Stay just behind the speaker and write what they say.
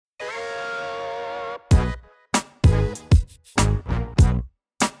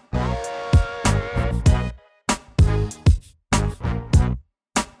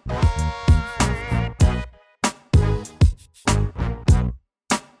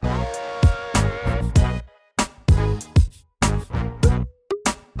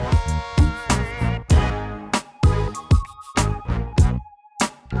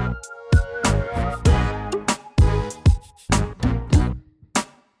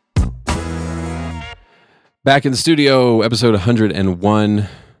Back in the studio, episode 101.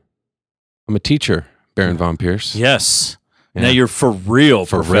 I'm a teacher, Baron Von Pierce. Yes. Yeah. Now you're for real,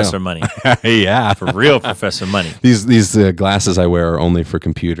 Professor real. Money. Yeah. For real, Professor Money. These glasses I wear are only for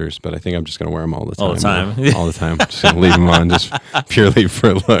computers, but I think I'm just going to wear them all the time. All the time. All the time. Just going to leave them on just purely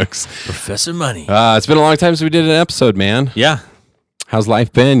for looks. Professor Money. It's been a long time since we did an episode, man. Yeah. How's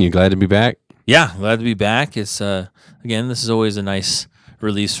life been? You glad to be back? Yeah, glad to be back. It's, again, this is always a nice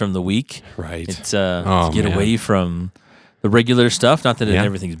release from the week. Right. It's to get away from the regular stuff. Not that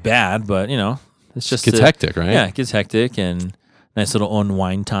everything's bad, but, you know, it's just... Gets hectic, right? Yeah, it gets hectic, and nice little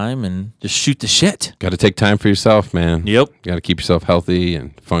unwind time, and just shoot the shit. Got to take time for yourself, man. Yep. Got to keep yourself healthy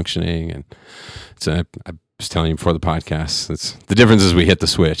and functioning. And I was telling you before the podcast, the difference is we hit the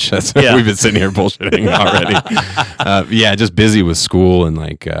switch. That's we've been sitting here bullshitting already. Just busy with school and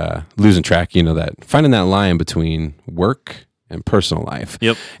like losing track. You know, that finding that line between work and personal life.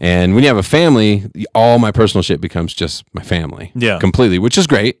 Yep. And when you have a family, all my personal shit becomes just my family. Yeah. Completely, which is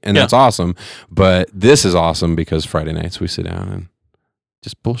great and that's awesome. But this is awesome because Friday nights we sit down and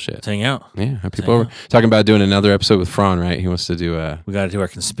just bullshit. Let's hang out. Yeah, have people over. Talking about doing another episode with Fran, right? He wants to do a... We got to do our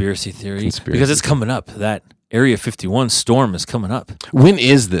conspiracy theory. Because it's coming up. That Area 51 storm is coming up. When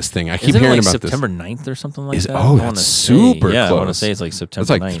is this thing? I keep hearing about September 9th or something like that? Oh, that's super close. Yeah, I want to say it's like September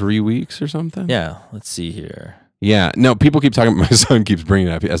 9th. It's like 3 weeks or something? Yeah, let's see here. Yeah, no, people keep talking. My son keeps bringing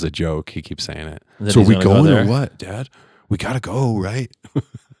it up as a joke. He keeps saying it. So are we going or what, Dad? We got to go, right?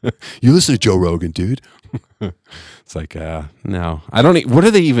 You listen to Joe Rogan, dude. It's like, no. I don't... What are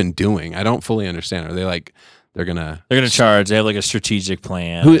they even doing? I don't fully understand. Are they like... They're gonna charge. They have like a strategic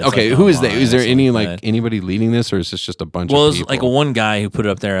plan. Who is that? Is there any like anybody leading this, or is this just a bunch of people? Well, it's like one guy who put it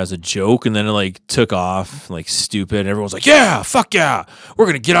up there as a joke, and then it like took off like stupid. Everyone's like, "Yeah, fuck yeah, we're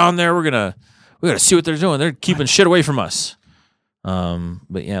gonna get on there. We gotta see what they're doing. They're keeping shit away from us."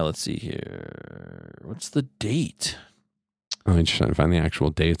 But yeah, let's see here. What's the date? I'm just trying to find the actual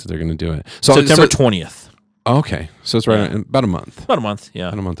date that they're gonna do it. So September 20th. Okay, so it's right about a month. About a month, yeah.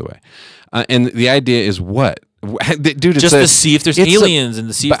 About a month away. And the idea is what? Dude, it's just to see if there's aliens and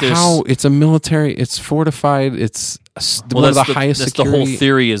to see if there's... how? It's a military, it's fortified, it's one of the highest security... That's the whole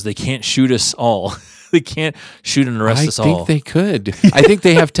theory is they can't shoot us all. They can't shoot and arrest us all. I think they could. I think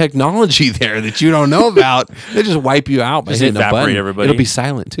they have technology there that you don't know about. They just wipe you out by hitting a button. Everybody. It'll be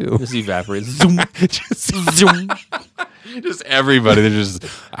silent too. Just evaporate. Zoom. Zoom. Just everybody. They're just.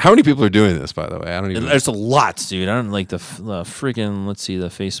 How many people are doing this? By the way, I don't even. There's a lot, dude. I don't like the freaking. Let's see the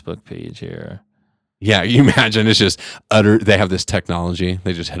Facebook page here. Yeah, you imagine it's just utter. They have this technology.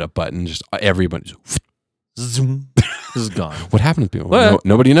 They just hit a button. Just everybody. Zoom. This is gone. What happened to people?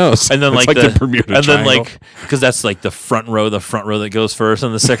 Nobody knows. And then it's like the Bermuda and Triangle. then like because that's like the front row that goes first,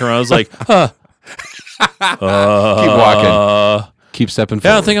 and the second row is like, huh. Keep walking. Keep stepping forward.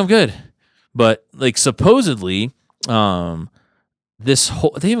 Yeah, I don't think I'm good. But like supposedly, this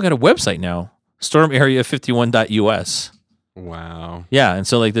whole they even got a website now, stormarea51.us. Wow. Yeah, and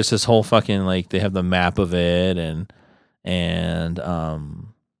so like there's this whole fucking like they have the map of it and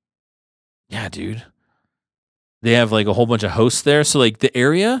yeah, dude. They have like a whole bunch of hosts there. So like the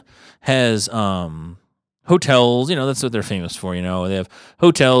area has hotels, you know, that's what they're famous for, you know. They have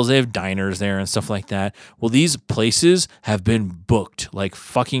hotels, they have diners there and stuff like that. Well, these places have been booked like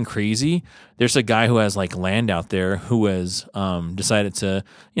fucking crazy. There's a guy who has like land out there who has decided to,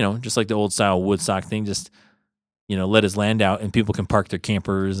 you know, just like the old style Woodstock thing, just, you know, let his land out and people can park their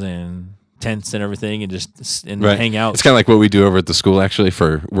campers and tents and everything and just hang out. It's kind of like what we do over at the school. Actually,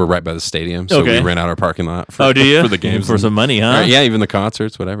 we're right by the stadium, so we rent out our parking lot. For the games for some money, huh? Yeah, even the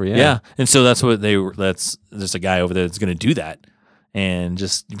concerts, whatever. Yeah, and so that's what there's a guy over there that's going to do that, and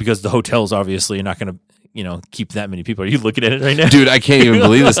just because the hotels obviously are not going to, you know, keep that many people. Are you looking at it right now, dude? I can't even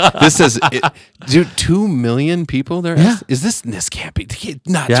believe this. This says, dude, 2 million people there. Yeah. Is this? This can't be.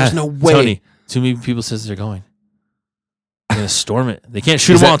 There's no way. Tony, too many people says they're going. They're going to storm it. They can't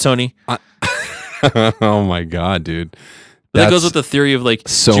shoot them all, Tony. Oh my god, dude! That goes with the theory of like.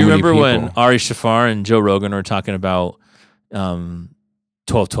 So do you remember many when Ari Shafar and Joe Rogan were talking about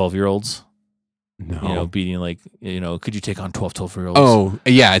 12-year-olds? No. beating could you take on 12-year-olds? Oh,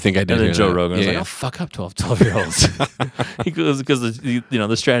 yeah, I think I did. And then hear Joe that. Rogan was Yeah, like, "Oh, fuck up 12-year-olds." He goes because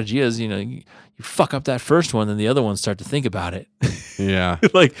the strategy is you fuck up that first one, then the other ones start to think about it. yeah.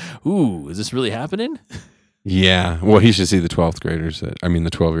 Like, ooh, is this really happening? Yeah. Well, he should see the 12th graders. The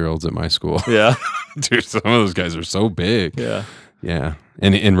 12-year-olds at my school. Yeah, Dude, some of those guys are so big. yeah. Yeah.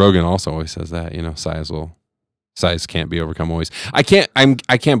 And Rogan also always says that, size can't be overcome always. I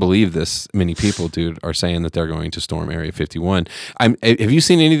can't believe this many people, dude, are saying that they're going to storm Area 51. Have you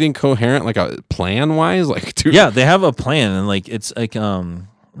seen anything coherent, like a plan wise? Like, dude. Yeah, they have a plan, and it's like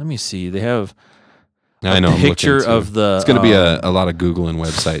let me see. They have I know. picture of the. It's going to be a lot of Googling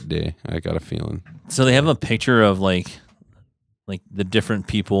website day. I got a feeling. So they have a picture of like the different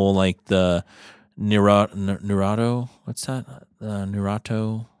people, like the Naruto. What's that?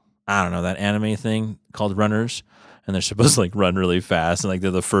 Naruto. I don't know, that anime thing called Runners, and they're supposed to run really fast, and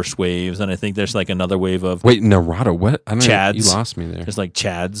they're the first waves, and I think there's another wave of Wait, Naruto? What? I don't know. Chads. You lost me there. There's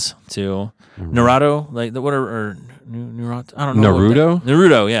Chads too. Naruto, Naruto. I don't know. Naruto?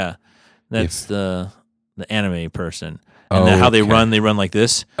 Naruto, yeah. That's the anime person. And how they run like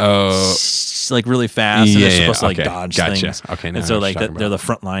this. Oh, really fast, and they're supposed to okay. dodge Gotcha. things. Okay, now and so I know what you're talking they're the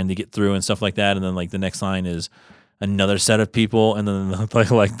front line to get through and stuff like that, and then the next line is another set of people, and then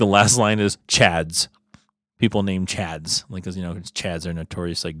the last line is Chads. People named Chads, because Chads are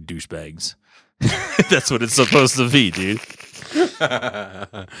notorious douchebags. That's what it's supposed to be, dude.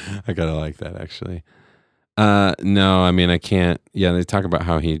 I gotta like that actually. No, I mean I can't. Yeah, they talk about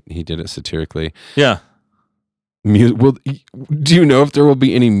how he did it satirically. Yeah. Well, do you know if there will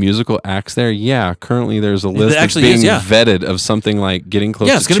be any musical acts there? Yeah, currently there's a list that's being vetted of something like getting close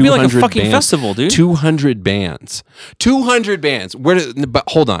to 200 it's going to be like a fucking bands. festival, dude. 200 bands. 200 bands. But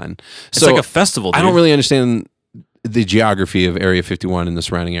hold on. It's like a festival, dude. I don't really understand the geography of Area 51 and the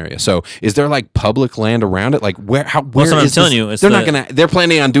surrounding area. So, is there public land around it? Where that's what I'm telling you. They're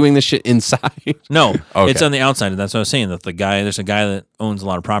planning on doing this shit inside. No, Okay. It's on the outside. That's what I was saying. That there's a guy that owns a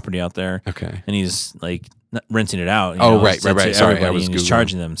lot of property out there. Okay. And he's renting it out. Right. To Sorry, everybody, I was and he's Googling.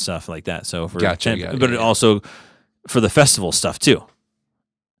 charging them stuff like that. So Gotcha, but it also for the festival stuff too.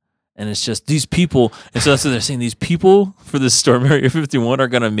 And it's just these people, and so that's what they're saying. These people for this Storm Area 51 are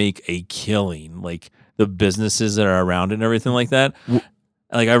gonna make a killing. The businesses that are around it and everything like that.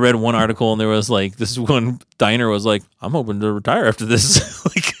 I read one article and there was this one diner was I'm hoping to retire after this.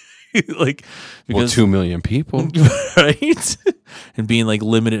 Because 2 million people. right? And being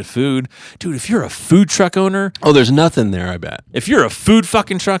limited food. Dude, if you're a food truck owner. Oh, there's nothing there, I bet. If you're a food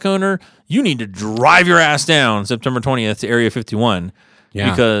fucking truck owner, you need to drive your ass down September 20th to Area 51. Yeah.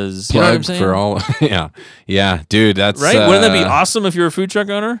 Because, Plug you know what I'm saying? for all. Yeah. Yeah, dude, that's. Right? Wouldn't that be awesome if you're a food truck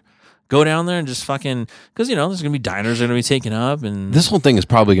owner? Go down there and just fucking. Because, there's going to be diners that are going to be taken up. And this whole thing is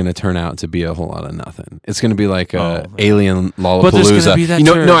probably going to turn out to be a whole lot of nothing. It's going to be like alien Lollapalooza. But there's going to be that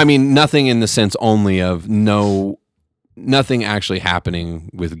no, I mean, nothing in the sense only of nothing actually happening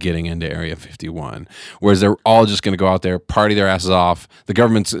with getting into Area 51. Whereas they're all just going to go out there, party their asses off. The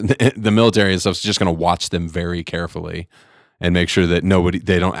government's, the military and stuff's just going to watch them very carefully and make sure that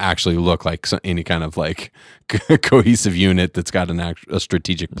they don't actually look like any kind of cohesive unit that's got a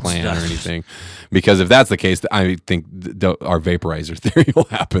strategic plan or anything. Because if that's the case, I think our vaporizer theory will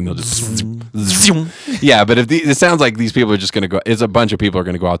happen. They'll just yeah. But if it sounds like these people are just going to go, it's a bunch of people are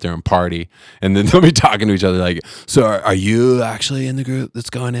going to go out there and party, and then they'll be talking to each other so are you actually in the group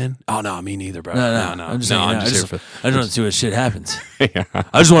that's going in? Oh no, me neither, bro. No. I'm just want to see what shit happens. Yeah.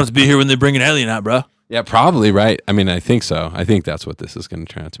 I just want to be here when they bring an alien out, bro. Yeah, probably, right. I mean, I think so. I think that's what this is going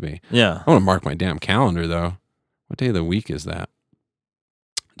to turn out to be. Yeah. I want to mark my damn calendar, though. What day of the week is that?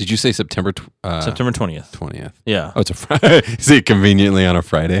 Did you say September 20th? 20th. Yeah. Oh, it's a Friday. Is it conveniently on a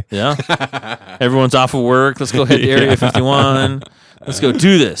Friday? Yeah. Everyone's off of work. Let's go hit the Area 51. Let's go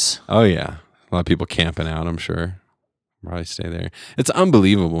do this. Oh, yeah. A lot of people camping out, I'm sure. Probably stay there. It's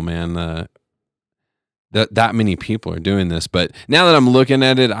unbelievable, man. That many people are doing this, but now that I'm looking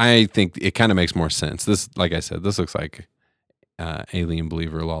at it, I think it kind of makes more sense. This, like I said, this looks like Alien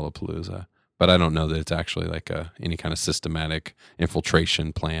Believer Lollapalooza, but I don't know that it's actually any kind of systematic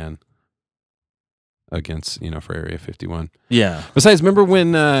infiltration plan against for Area 51. Yeah. Besides, remember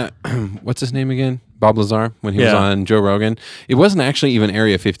when what's his name again? Bob Lazar, when he was on Joe Rogan? It wasn't actually even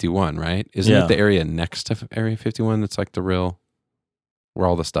Area 51, right? Isn't it the area next to Area 51 that's the real? Where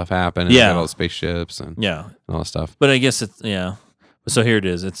all the stuff happened, and got all the spaceships and all that stuff. But I guess it's So here it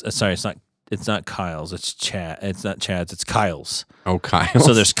is. It's not Kyle's. It's Chad. It's not Chad's. It's Kyle's. Oh, Kyle's.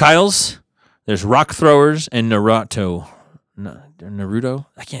 So there's Kyle's, there's Rock Throwers, and Naruto. Naruto.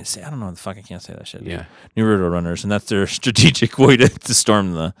 I can't say. I don't know. Fuck, I can't say that shit. Dude. Yeah. Naruto runners, and that's their strategic way to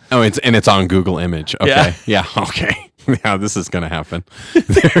storm the. Oh, it's on Google Image. Okay. Yeah. Okay. Yeah, this is gonna happen.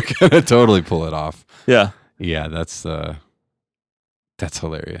 They're gonna totally pull it off. Yeah. Yeah, that's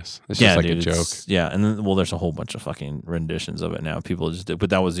hilarious. It's just like dude, a joke. Yeah, and then there's a whole bunch of fucking renditions of it now. People just did, but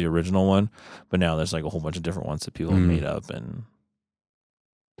that was the original one. But now there's like a whole bunch of different ones that people have made up, and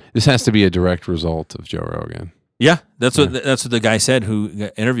this has to be a direct result of Joe Rogan. yeah, that's what the guy said who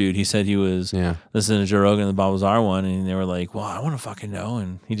got interviewed. He said he was listening to Joe Rogan and the Bob Lazar one, and they were like, "Well, I want to fucking know,"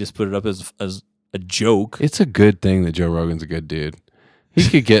 and he just put it up as a joke. It's a good thing that Joe Rogan's a good dude. He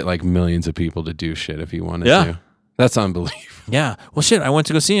could get like millions of people to do shit if he wanted to. That's unbelievable. Yeah. Well, shit. I went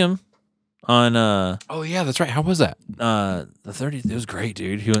to go see him on. Oh yeah, that's right. How was that? The 30th. It was great,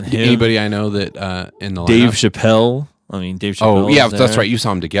 dude. Anybody I know that in the Dave lineup? Chappelle. I mean, Dave Chappelle. Oh yeah, was that's there. right. You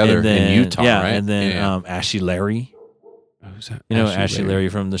saw him together in Utah, right? And then Ashley Larry. Who's that? You know Ashley Larry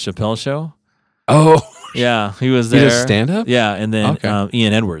from the Chappelle Show. Oh yeah, he was he there. does stand up. Yeah, and then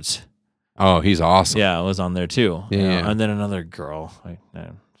Ian Edwards. Oh, he's awesome. Yeah, was on there too. Yeah. And then another girl.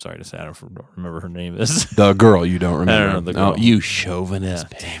 I'm sorry to say, I don't remember her name is. The girl you don't remember. I don't know the girl. Oh, you chauvinist.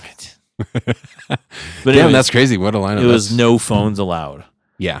 Yeah. Damn it. But Damn, anyways, that's crazy. What a lineup. It was no phones allowed.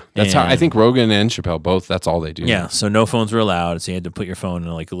 Yeah, that's how I think Rogan and Chappelle both. That's all they do. Yeah, so no phones were allowed. So you had to put your phone in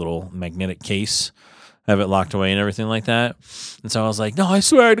like a little magnetic case, have it locked away and everything like that. And so I was like, no, I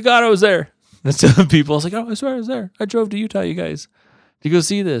swear to God I was there. And so people, I was like, oh, I swear I was there. I drove to Utah, you guys, to go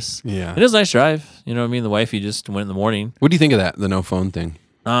see this. Yeah, it was a nice drive. You know what I mean? The wifey just went in the morning. What do you think of that? The no phone thing.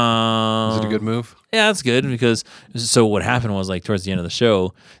 Is it a good move? Yeah, that's good because so what happened was like towards the end of the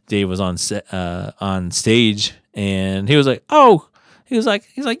show, Dave was on stage and he was like, oh. He's like,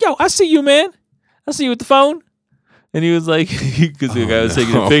 yo, I see you, man. I see you with the phone. And he was like, because the guy was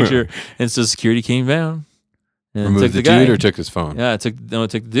taking a picture, and so security came down and removed took the guy. dude or took his phone. Yeah, it took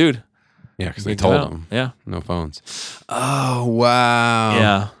the dude. Yeah, because they told him. Yeah, no phones. Oh wow.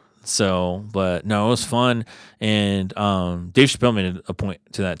 Yeah. So, but no, it was fun, and Dave Chappelle made a point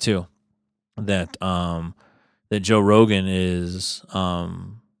to that too, that Joe Rogan is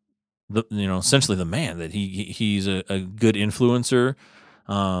essentially the man, that he's a good influencer.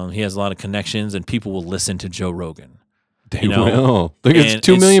 He has a lot of connections, and people will listen to Joe Rogan. They will. Look, it's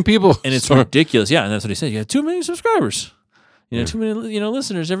 2 million people, and it's ridiculous. Yeah, and that's what he said. You had 2 million subscribers. 2 million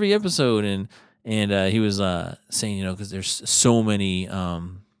listeners every episode, and he was saying because there's so many.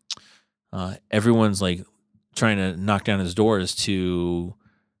 Everyone's like trying to knock down his doors to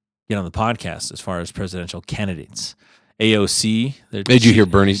get on the podcast as far as presidential candidates. AOC. Did you hear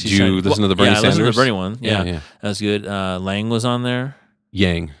Bernie? Did you listen to the Bernie Sanders? I listened to the Bernie one. Yeah, that was good. Lang was on there.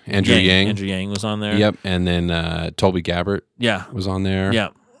 Andrew Yang. Andrew Yang was on there. Yep, and then Tulsi Gabbard. Yeah, was on there. Yeah.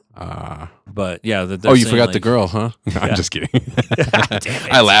 But yeah, you forgot the girl, huh? I'm just kidding.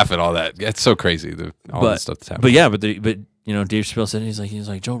 I laugh at all that. It's so crazy. All that stuff that's happening. But Dave Chappelle said he's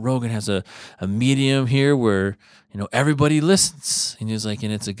like Joe Rogan has a medium here where everybody listens, and he's like,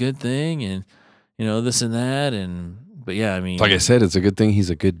 and it's a good thing, and this and that, and. But yeah, I mean, like I said, it's a good thing he's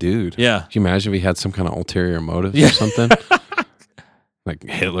a good dude. Yeah. Can you imagine if he had some kind of ulterior motive or something? Like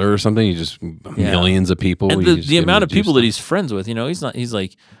Hitler or something? You just millions of people. And the amount of people that he's friends with, he's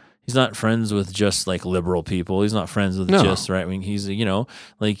not friends with just like liberal people. He's not friends with just right wing. He's I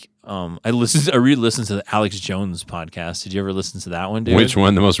re-listened to the Alex Jones podcast. Did you ever listen to that one, dude? Which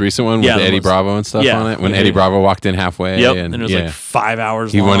one? The most recent one with Eddie Bravo and stuff on it? When Eddie Bravo walked in halfway. Yep. And it was like 5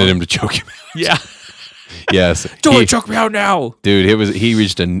 hours long. He wanted him to choke him out. Yeah. Yes, don't choke me out now, dude. He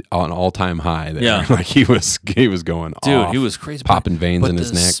reached an all-time high there. Yeah, like he was going dude, off. He was crazy, popping veins in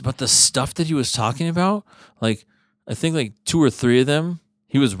his neck. But the stuff that he was talking about, like I think like 2 or 3 of them,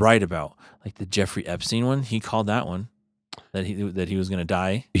 he was right about. Like the Jeffrey Epstein one, he called that one that he was going to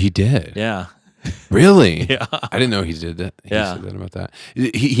die. He did. Yeah. Really? Yeah. I didn't know he did that. He said that about that.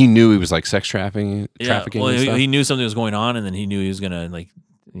 He knew he was like sex trafficking. Well, and stuff. He knew something was going on, and then he knew he was going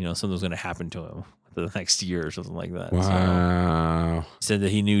to something was going to happen to him the next year or something like that. Wow. So, said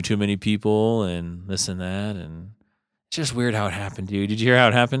that he knew too many people and this and that, and it's just weird how it happened, dude. Did you hear how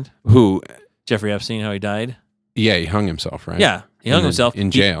it happened? Who? Jeffrey Epstein, how he died? Yeah, he hung himself, right? Yeah, he hung himself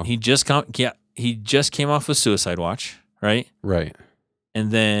in jail. He just came off of suicide watch, right? Right.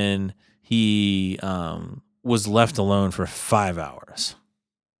 And then he was left alone for 5 hours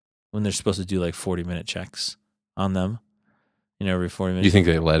when they're supposed to do like 40-minute checks on them. Every 40 minutes. Do you think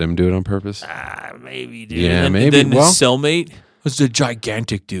they let him do it on purpose? Maybe, dude. Yeah, and maybe. Then his cellmate was a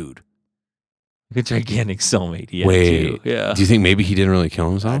gigantic dude. A gigantic cellmate. Wait. Yeah. Do you think maybe he didn't really kill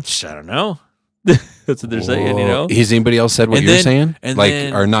himself? I don't know. That's what they're saying, Has anybody else said what you're saying? And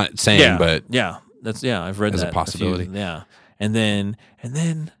or not saying, but yeah, I've read as that a possibility. yeah. And then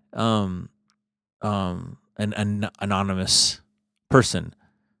an anonymous person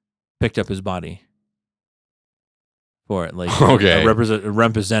picked up his body for it, like Okay. a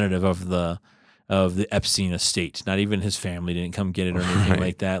representative of the Epstein estate. Not even his family didn't come get it or anything Right.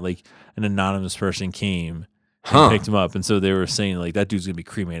 like that. Like an anonymous person came Huh. and picked him up, and so they were saying like that dude's gonna be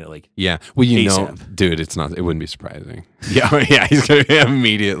cremated. Like Yeah. Well, you know, ASAP. dude, it's not. It wouldn't be surprising. Yeah. Yeah. He's gonna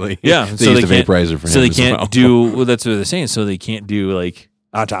immediately. Yeah, They so used they a vaporizer for him. so they as can't well. do. Well, that's what they're saying. So they can't do like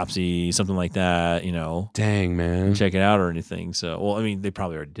autopsy, something like that. You know, Dang, man. check it out or anything. So, well, I mean, they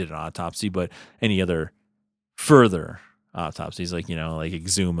probably already did an autopsy, but any other further autopsies, like, you know, like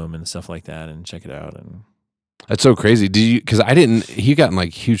exhume them and stuff like that and check it out. And That's so crazy. Did you? Because I didn't. He got in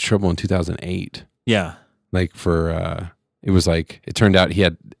like huge trouble in 2008. yeah, Like for it was like it turned out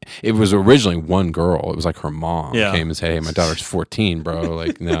it was originally one girl. It was like her mom Yeah. came and said, "Hey, my daughter's 14, bro."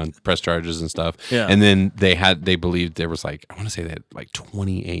 Like, press charges and stuff. yeah. And then they believed there was like, I want to say they had like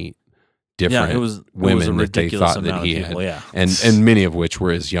 28 different yeah, it was women a that they ridiculous thought that amount he of people. had. Yeah. And many of which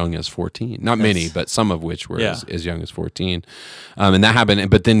were as young as 14. Not many, That's- but some of which were Yeah. as young as 14. And that happened.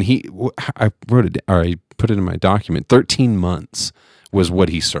 But then I wrote it, or I put it in my document. 13 months was what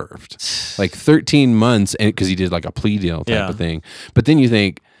he served. Like 13 months, and because he did like a plea deal type Yeah. of thing. But then you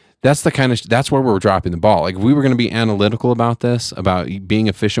think that's the kind of that's where we're dropping the ball. Like if we were going to be analytical about this, about being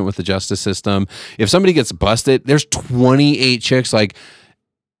efficient with the justice system. If somebody gets busted, there's 28 chicks like.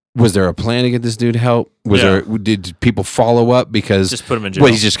 Was there a plan to get this dude help? Did people follow up because Just put him in jail.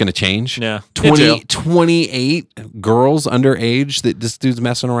 what, he's just going to change? Yeah. In jail. 28 girls underage that this dude's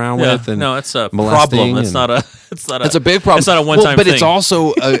messing around Yeah. with, and No, it's a molesting problem. It's and- not a. It's not a. it's a big problem. It's not a one-time but it's thing.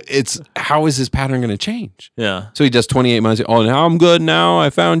 also it's how is his pattern going to change? Yeah. So he does 28 months. Oh, now I'm good. Now I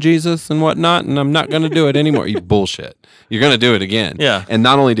found Jesus and whatnot, and I'm not going to do it anymore. You bullshit. You're going to do it again. Yeah. And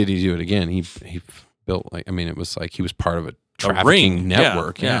not only did he do it again, he built like it was like he was part of a trafficking ring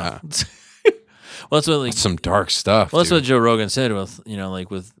network. Yeah. Well, that's what like. It's some dark stuff. Well, that's what dude. Joe Rogan said with like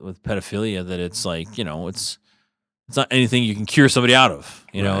with pedophilia, that it's like, it's not anything you can cure somebody out of.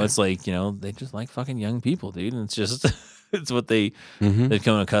 Right. It's like, they just like fucking young people, dude. And it's just it's what they Mhm.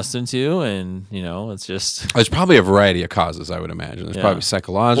 become accustomed to, and it's just. There's probably a variety of causes, I would imagine. There's Yeah. probably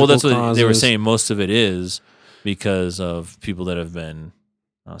psychological Well, that's what causes. they were saying. Most of it is because of people that have been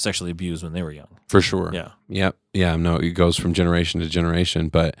sexually abused when they were young. For sure. Yeah. Yep. Yeah. No, it goes from generation to generation,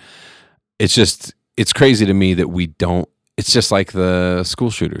 but it's crazy to me that we don't, it's just like the school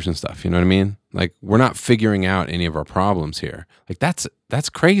shooters and stuff. You know what I mean? Like we're not figuring out any of our problems here. Like that's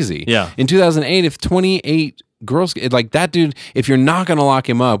crazy. Yeah. In 2008, if 28 girls, like that dude, if you're not going to lock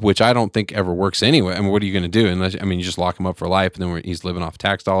him up, which I don't think ever works anyway. I mean, what are you going to do? Unless, you just lock him up for life, and then he's living off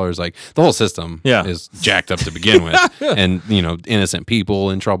tax dollars. Like the whole system is jacked up to begin with, and innocent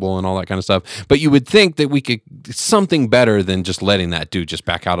people in trouble and all that kind of stuff. But you would think that we could something better than just letting that dude just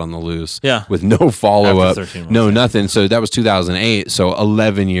back out on the loose, Yeah. with no follow up, After 13 months, no yeah. nothing. So that was 2008. So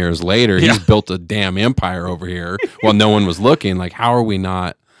 11 years later, Yeah. he's built a damn empire over here while no one was looking. Like, how are we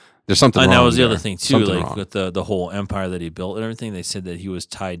not? There's something And wrong. that was the there. other thing too, Something like wrong. with the whole empire that he built and everything. They said that he was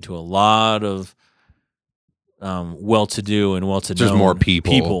tied to a lot of well-to-do and well-to-know. Just more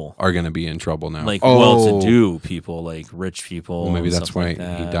people are going to be in trouble now. like well-to-do people, like rich people. Well, maybe and that's stuff why like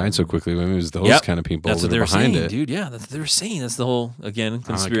that. he died so quickly. Maybe it was those Yep. kind of people That's that what they are were behind saying, it. dude. Yeah, that's what they were saying. That's the whole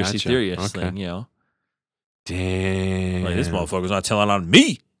conspiracy gotcha. theorist Okay. thing. Damn. Like this motherfucker's not telling on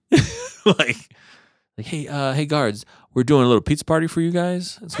me. like hey guards, we're doing a little pizza party for you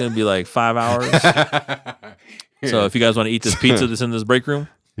guys. It's gonna be like 5 hours. So if you guys want to eat this pizza that's in this break room,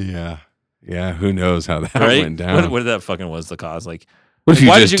 yeah. Who knows how that right? went down? What if that fucking was the cause? Like, What if you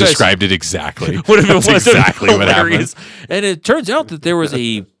why just did you guys- described it exactly? what if it That's was exactly what happened? hilarious? And it turns out that there was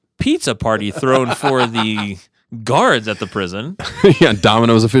a pizza party thrown for the guards at the prison. Yeah,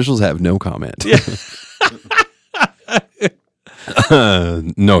 Domino's officials have no comment. Yeah.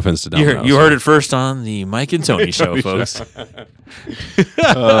 No offense to Domino's. You heard it first on the Mike and Tony show, folks.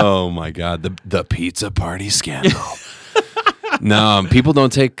 Oh my God, the pizza party scandal. No, people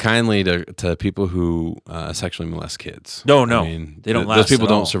don't take kindly to people who sexually molest kids. No, they don't Those last people at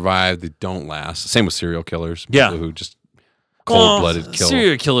don't all. survive. They don't last. Same with serial killers. Yeah. People who just cold-blooded Well, kill.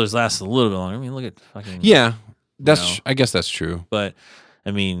 serial killers last a little bit longer. I mean, look at fucking Yeah, that's. know. I guess that's true. But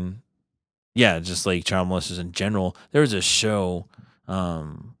I mean, yeah, just like child molesters in general. There was a show,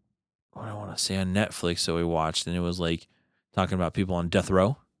 what I want to say on Netflix that we watched, and it was like talking about people on death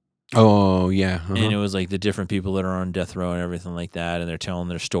row, Oh yeah. uh-huh. and it was like the different people that are on death row and everything like that, and they're telling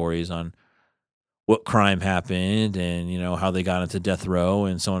their stories on what crime happened and how they got into death row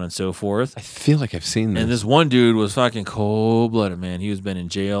and so on and so forth. I feel like I've seen this. And this one dude was fucking cold blooded, man. He was been in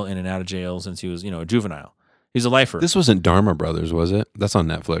jail, in and out of jail since he was, a juvenile. He's a lifer. This wasn't Dharma Brothers, was it? That's on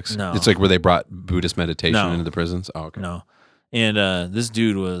Netflix. No. It's like where they brought Buddhist meditation No. into the prisons. Oh, okay. No. And this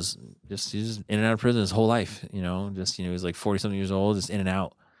dude was he's just in and out of prison his whole life, he was like 40 something years old, just in and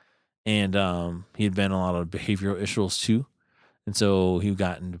out. And he had been in a lot of behavioral issues too. And so he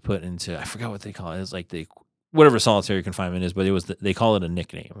got put into, I forgot what they call it. It was like whatever solitary confinement is, but it was they call it a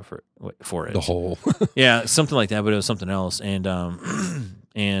nickname for it. The whole. Yeah, something like that, but it was something else. And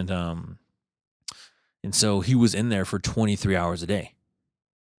so he was in there for 23 hours a day.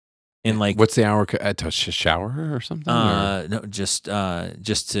 And like, what's the hour? To shower or something? no, just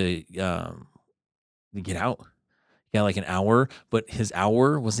to get out. Yeah, like an hour, but his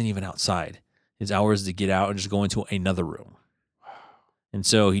hour wasn't even outside. His hour is to get out and just go into another room. And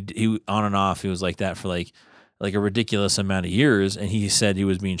so he on and off, he was like that for like a ridiculous amount of years. And he said he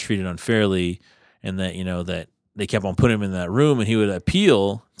was being treated unfairly, and that that they kept on putting him in that room, and he would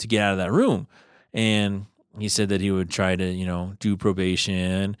appeal to get out of that room. And he said that he would try to do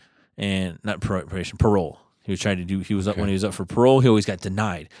probation and not probation, parole. He was trying to do. When he was up for parole, he always got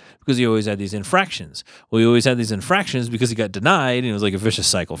denied because he always had these infractions. Well, he always had these infractions because he got denied, and it was like a vicious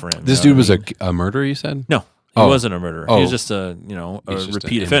cycle for him. This dude was a murderer, you said? No, he wasn't a murderer. Oh. He was just a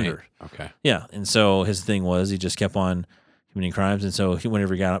repeat offender. Okay. Yeah, and so his thing was he just kept on committing crimes, and so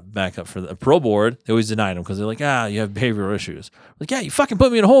whenever he got back up for the parole board, they always denied him because they're like, you have behavioral issues. Like, yeah, you fucking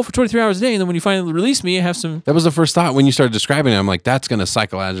put me in a hole for 23 hours a day, and then when you finally release me, I have some. That was the first thought when you started describing it. I'm like, that's going to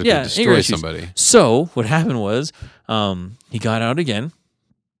psychologically destroy somebody. So what happened was, he got out again,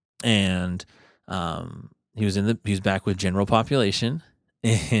 and he was back with general population,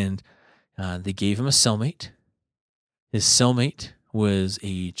 and they gave him a cellmate. His cellmate was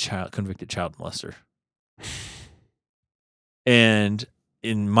a convicted child molester. And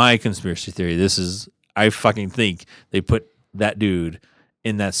in my conspiracy theory, I fucking think they put that dude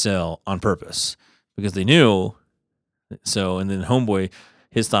in that cell on purpose because they knew. So, and then homeboy,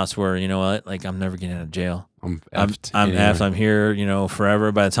 his thoughts were, you know what, like, I'm never getting out of jail. I'm effed. I'm here,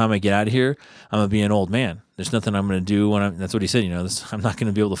 forever. By the time I get out of here, I'm going to be an old man. There's nothing I'm going to do that's what he said, I'm not going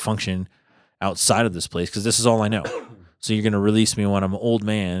to be able to function outside of this place because this is all I know. So you're going to release me when I'm an old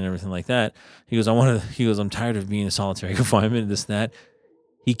man and everything like that. He goes, I'm tired of being in solitary confinement, this and that.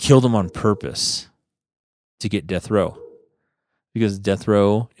 He killed him on purpose to get death row. Because death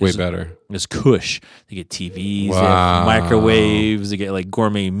row way better. Is cush. They get TVs, they have microwaves, they get like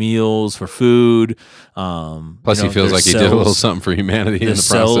gourmet meals for food. Plus he feels like he did a little something for humanity in the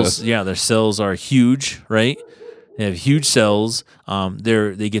process. Yeah, their cells are huge, right? They have huge cells.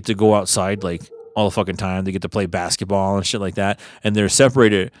 They get to go outside like all the fucking time. They get to play basketball and shit like that, and they're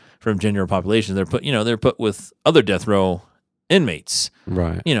separated from general population. They're put with other death row inmates,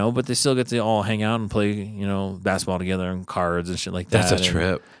 right? But they still get to all hang out and play, basketball together and cards and shit like that. That's a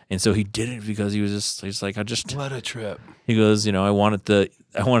trip. And so he did it because he's like, what a trip. He goes, I wanted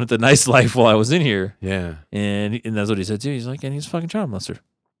the nice life while I was in here. Yeah, and that's what he said too. He's like, and he's a fucking child molester.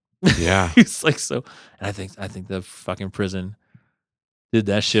 Yeah, he's like, so. And I think the fucking prison did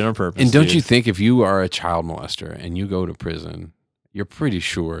that shit on purpose. And don't you think if you are a child molester and you go to prison, you're pretty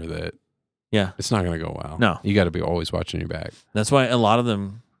sure that it's not going to go well. No. You got to be always watching your back. That's why a lot of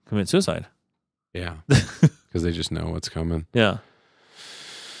them commit suicide. Yeah. Because they just know what's coming. Yeah.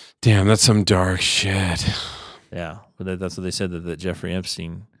 Damn, that's some dark shit. Yeah. But that's what they said, that Jeffrey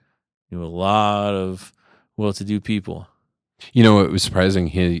Epstein knew a lot of well-to-do people. You know what was surprising?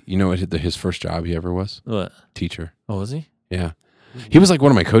 His first job he ever was? What? Teacher. Oh, was he? Yeah. He was like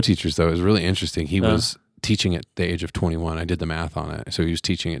one of my co-teachers, though. It was really interesting. He was teaching at the age of 21. I did the math on it. So he was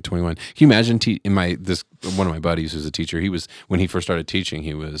teaching at 21. Can you imagine one of my buddies who's a teacher, when he first started teaching,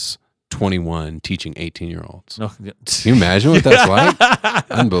 he was 21 teaching 18-year-olds. No. Can you imagine what that's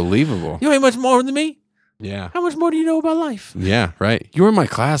like? Unbelievable. You ain't much more than me. Yeah. How much more do you know about life? Yeah, right. You were in my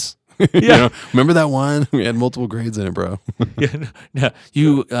class. Yeah. Remember that one? We had multiple grades in it, bro. Yeah. No.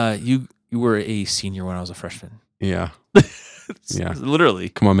 You were a senior when I was a freshman. Yeah. Yeah. Literally.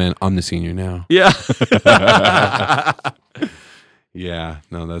 Come on, man. I'm the senior now. Yeah. Yeah.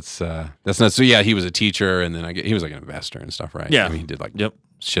 No, that's not. So yeah, he was a teacher, and then he was like an investor and stuff, right? Yeah. I mean, he did like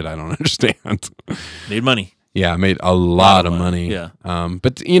shit I don't understand. Made money. Yeah, made a lot of money. Yeah.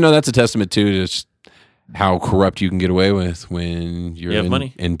 But that's a testament to just how corrupt you can get away with when you're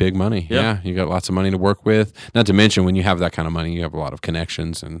in big money. Yeah. You got lots of money to work with. Not to mention when you have that kind of money, you have a lot of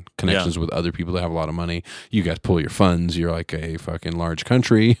connections with other people that have a lot of money. You guys pull your funds. You're like a fucking large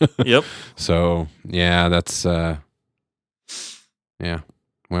country. Yep. So yeah, that's yeah.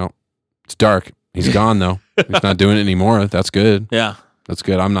 Well, it's dark. He's gone though. He's not doing it anymore. That's good. Yeah. That's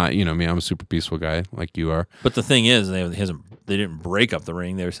good. I'm not, me, I'm a super peaceful guy like you are. But the thing is, they didn't break up the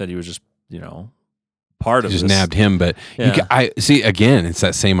ring. They said he was just, part of just this. nabbed him. But Yeah. I see again. It's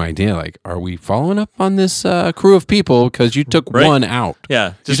that same idea. Like, are we following up on this crew of people because you took Right. one out?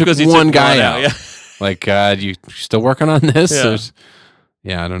 Yeah, just took because he one took guy one out. Yeah. Like, you still working on this? Yeah.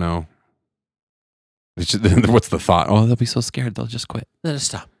 Yeah, I don't know. What's the thought? Oh, they'll be so scared they'll just quit. Then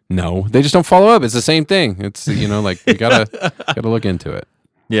stop. No, they just don't follow up. It's the same thing. It's like we gotta look into it.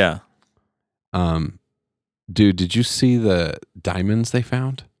 Yeah. Dude, did you see the diamonds they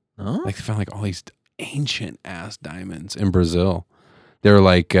found? Huh? Like they found like all these ancient ass diamonds in Brazil. They were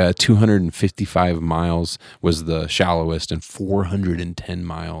like 255 miles was the shallowest, and 410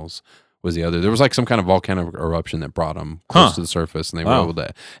 miles was the other. There was like some kind of volcanic eruption that brought them close to the surface, and they were able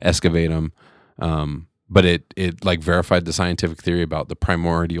to excavate them. But it like verified the scientific theory about the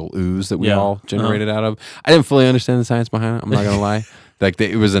primordial ooze that we all generated out of. I didn't fully understand the science behind it. I'm not gonna lie. Like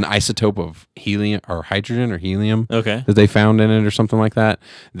it was an isotope of helium or hydrogen or helium Okay. that they found in it or something like that.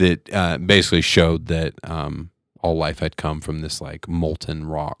 That basically showed that all life had come from this like molten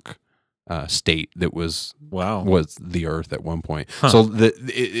rock state that was the Earth at one point. Huh. So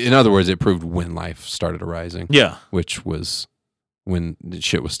in other words, it proved when life started arising. Yeah. Which was when the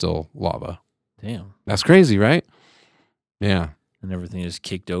shit was still lava. Damn. That's crazy, right? Yeah. And everything is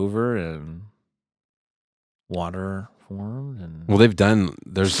kicked over and water formed and Well,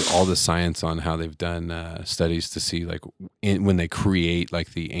 there's all the science on how they've done studies to see like when they create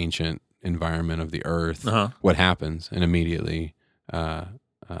like the ancient environment of the Earth, what happens, and immediately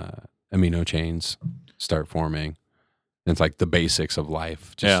amino chains start forming. And it's like the basics of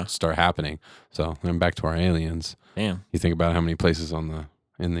life just start happening. So then back to our aliens. Damn. You think about how many places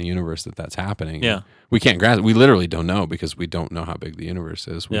in the universe that's happening. Yeah. We can't grasp it. We literally don't know because we don't know how big the universe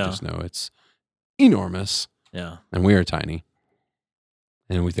is. We just know it's enormous. Yeah. And we are tiny.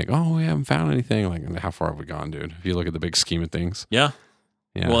 And we think, oh, we haven't found anything. Like, how far have we gone, dude? If you look at the big scheme of things. Yeah.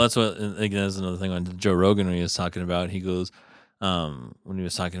 Yeah. Well, that's what, again, that's another thing on Joe Rogan when he was talking about, he goes, when he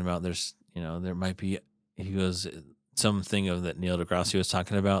was talking about there's, there might be, he goes, something of that Neil deGrasse was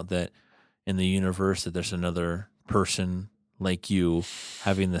talking about that in the universe that there's another person like you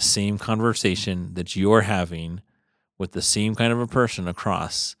having the same conversation that you're having with the same kind of a person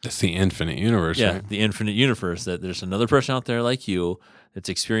across. It's the infinite universe, right? The infinite universe, that there's another person out there like you that's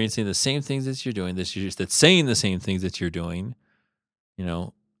experiencing the same things that you're doing, that's saying the same things that you're doing,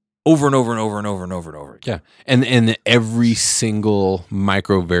 over and over and over and over and over and over again. Yeah. And every single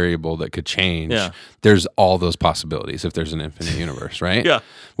micro variable that could change, there's all those possibilities if there's an infinite universe, right? Yeah.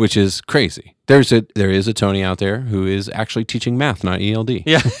 Which is crazy. There is a Tony out there who is actually teaching math, not ELD.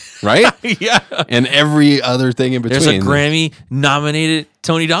 Yeah. Right? Yeah. And every other thing in between. There's a Grammy nominated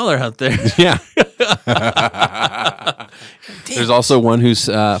Tony Dollar out there. Yeah. There's also one who's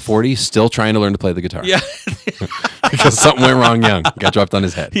 40, still trying to learn to play the guitar. Yeah. Because something went wrong young. Got dropped on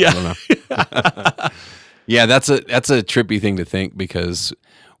his head. Yeah. I don't know. Yeah, that's a trippy thing to think because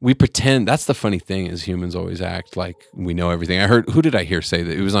we pretend. That's the funny thing is humans always act like we know everything. Who did I hear say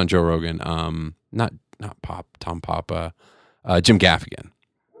that? It was on Joe Rogan. Not Tom Papa, Jim Gaffigan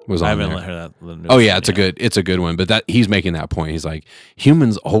was on I haven't there. heard that. Oh yeah, it's a good one. But that he's making that point. He's like,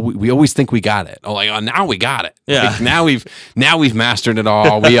 humans, we always think we got it. Oh, like now we got it. Yeah. Like, now we've mastered it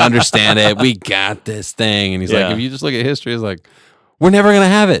all. We understand it. We got this thing. And he's like, if you just look at history, it's like we're never gonna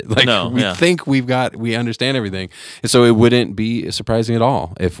have it. Like we think we understand everything. And so it wouldn't be surprising at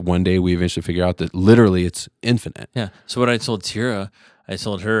all if one day we eventually figure out that literally it's infinite. Yeah. So what I told Tira, I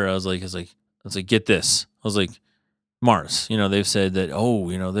was like, get this. I was like, Mars. They've said that,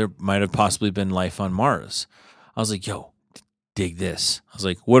 there might have possibly been life on Mars. I was like, yo, dig this. I was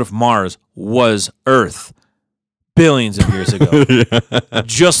like, what if Mars was Earth billions of years ago?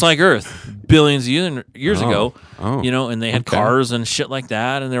 Just like Earth, billions of years ago. And they had cars and shit like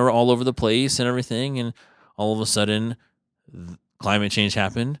that, and they were all over the place and everything. And all of a sudden, climate change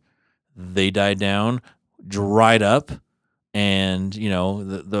happened. They died down, dried up. And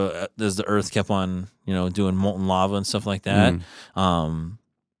as the Earth kept on doing molten lava and stuff like that,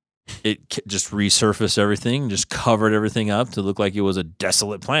 it just resurfaced everything, just covered everything up to look like it was a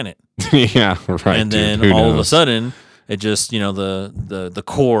desolate planet. Yeah, right. And then all of a sudden, it just the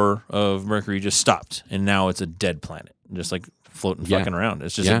core of Mercury just stopped, and now it's a dead planet, just like floating fucking around.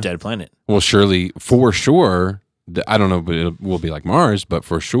 It's just a dead planet. Well, surely, for sure. I don't know, but it will be like Mars, but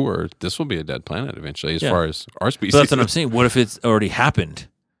for sure, this will be a dead planet eventually as far as our species. But that's what I'm saying. What if it's already happened?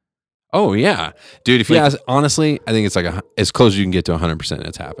 Oh, yeah. Dude, if you ask, honestly, I think it's like as close as you can get to 100%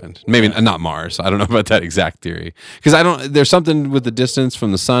 it's happened. Maybe not Mars. I don't know about that exact theory. Because there's something with the distance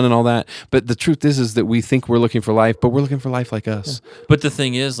from the sun and all that. But the truth is that we think we're looking for life, but we're looking for life like us. Yeah. But the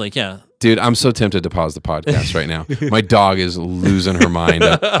thing is, Dude, I'm so tempted to pause the podcast right now. My dog is losing her mind.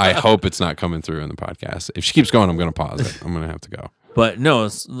 I hope it's not coming through in the podcast. If she keeps going, I'm going to pause it. I'm going to have to go. But no,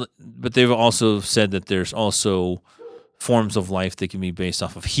 but they've also said that there's also forms of life that can be based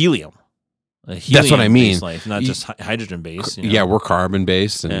off of helium. That's what I mean. Life, not just hydrogen based. Yeah, we're carbon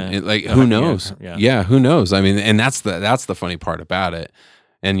based, and who knows? Yeah. Who knows? I mean, and that's the funny part about it.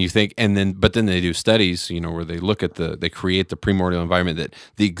 And you think, but then they do studies, where they look at they create the primordial environment that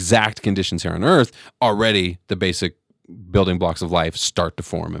the exact conditions here on Earth already the basic building blocks of life start to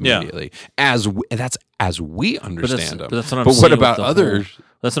form immediately. That's as we understand them. But that's what I'm But saying what about with others?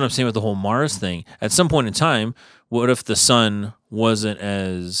 That's what I'm saying with the whole Mars thing. At some point in time, what if the sun wasn't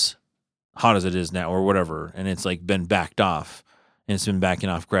as hot as it is now, or whatever, and it's like been backed off, and it's been backing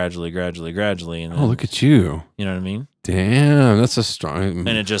off gradually, and then, look at you! You know what I mean? Damn, that's a strong.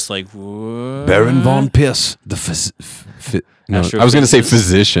 And it just like what? Baron von Piss, the I was going to say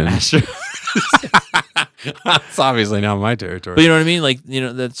physician. That's obviously not my territory. But you know what I mean? Like,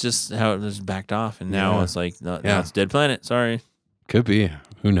 that's just how it was backed off, and now it's like, now it's dead planet. Sorry. Could be.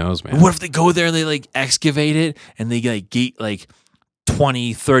 Who knows, man? What if they go there and they like excavate it and they like gate like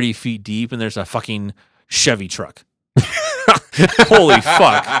 20, 30 feet deep and there's a fucking Chevy truck? Holy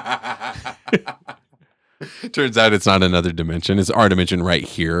fuck. Turns out it's not another dimension. It's our dimension right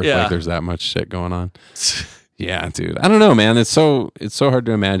here. Yeah. Like there's that much shit going on. Yeah, dude. I don't know, man. It's so hard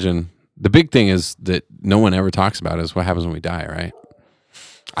to imagine. The big thing is that no one ever talks about is what happens when we die, right?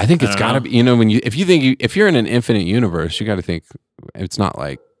 I think it's got to be, if you're in an infinite universe, you got to think it's not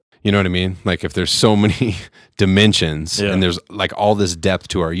like, you know what I mean? Like if there's so many dimensions and there's like all this depth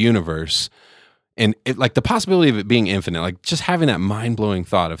to our universe, and it, like the possibility of it being infinite, like just having that mind-blowing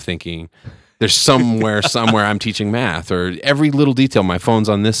thought of thinking there's somewhere I'm teaching math, or every little detail, my phone's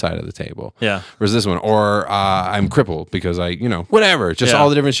on this side of the table. Yeah. Where's this one? Or I'm crippled because whatever, just all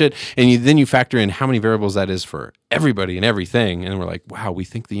the different shit. And then you factor in how many variables that is for everybody and everything. And we're like, wow, we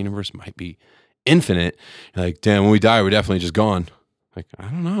think the universe might be infinite. You're like, damn, when we die, we're definitely just gone. Like, I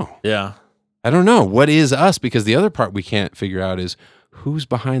don't know. Yeah. I don't know. What is us? Because the other part we can't figure out is who's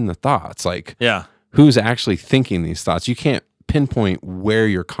behind the thoughts. Like, who's actually thinking these thoughts? You can't pinpoint where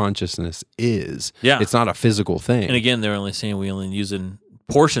your consciousness is. Yeah. It's not a physical thing. And again, they're only saying we only using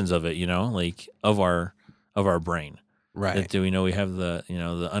portions of it, like of our brain. Right. Do we know we have the,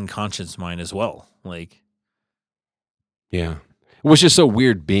 the unconscious mind as well? Like, yeah. Which is so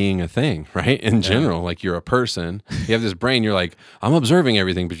weird being a thing, right? In general, like you're a person, you have this brain, you're like, I'm observing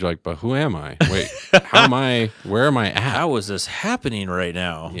everything, but you're like, but who am I? Wait, how am I? Where am I at? How is this happening right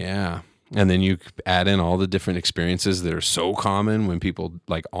now? Yeah. And then you add in all the different experiences that are so common when people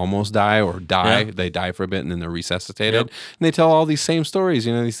like almost die or die. Yeah. They die for a bit and then they're resuscitated. Yep. And they tell all these same stories.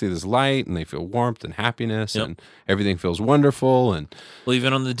 They see this light and they feel warmth and happiness and everything feels wonderful. And well,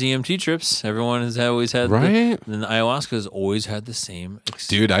 even on the DMT trips, everyone has always had right. And the ayahuasca has always had the same experience.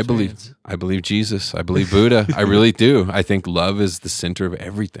 Dude, I believe Jesus. I believe Buddha. I really do. I think love is the center of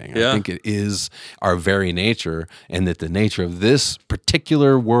everything. Yeah. I think it is our very nature, and that the nature of this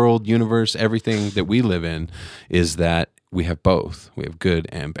particular world, universe, everything that we live in is that we have both. We have good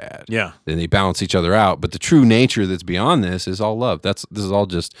and bad. Yeah. Then they balance each other out. But the true nature that's beyond this is all love. This is all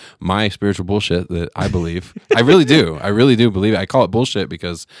just my spiritual bullshit that I believe. I really do. I really do believe it. I call it bullshit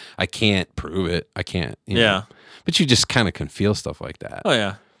because I can't prove it. I can't. You know. But you just kind of can feel stuff like that. Oh,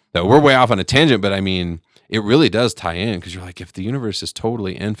 yeah. So we're way off on a tangent, but I mean, it really does tie in because you're like, if the universe is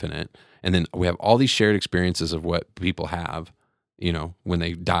totally infinite and then we have all these shared experiences of what people have, when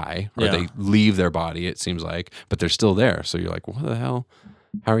they die or they leave their body, it seems like, but they're still there. So you're like, what the hell?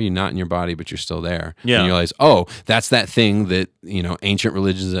 How are you not in your body, but you're still there? Yeah. And you realize, oh, that's that thing that, ancient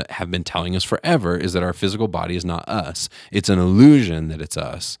religions have been telling us forever is that our physical body is not us. It's an illusion that it's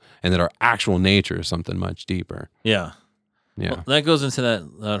us and that our actual nature is something much deeper. Yeah. Yeah. Well, that goes into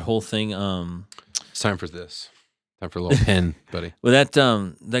that whole thing. It's time for this. Time for a little pen, buddy. Well,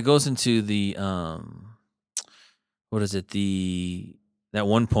 that goes into the, what is it? That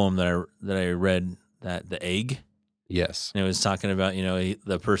one poem that I read, that the egg. Yes. And it was talking about,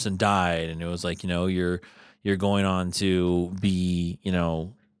 the person died, and it was like, you're going on to be,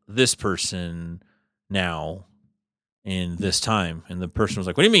 this person now in this time. And the person was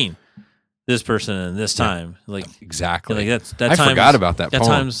like, what do you mean? This person in this time? Like, exactly. Like I forgot about that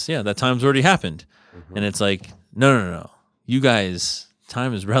poem. That time's already happened. Mm-hmm. And it's like, no. You guys,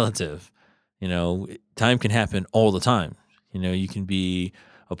 time is relative. Time can happen all the time. You can be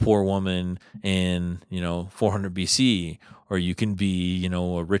a poor woman in, 400 BC, or you can be,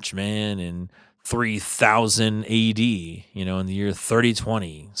 a rich man in 3000 AD, in the year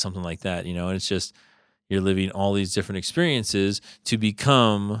 3020, something like that. And it's just, you're living all these different experiences to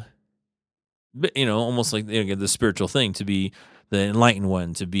become almost like the spiritual thing, to be the enlightened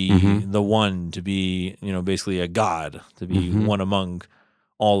one, to be the one, to be, basically a god, to be one among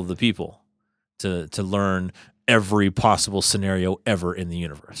all of the people, to learn every possible scenario ever in the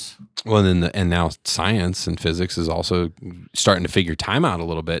universe. Well, and now science and physics is also starting to figure time out a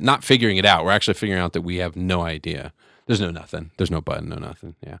little bit. Not figuring it out. We're actually figuring out that we have no idea. There's no nothing. There's no button, no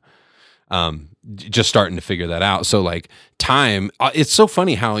nothing. Yeah. Just starting to figure that out. So like time, it's so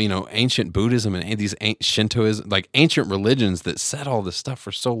funny how, ancient Buddhism and these Shintoism, like ancient religions that said all this stuff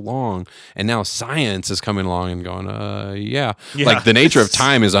for so long, and now science is coming along and going, yeah. Like the nature of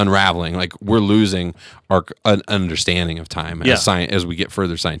time is unraveling. Like we're losing our understanding of time as we get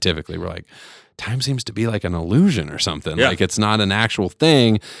further scientifically. We're like, time seems to be like an illusion or something. Yeah. Like it's not an actual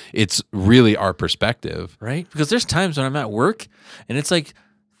thing. It's really our perspective. Right? Because there's times when I'm at work and it's like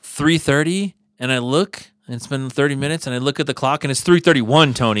 3:30 and I look and it's been 30 minutes and I look at the clock and it's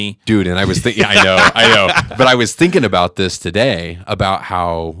 3:31, Tony. Dude, and I was thinking, I know. But I was thinking about this today, about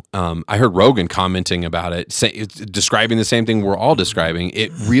how I heard Rogan commenting about it, describing the same thing we're all describing.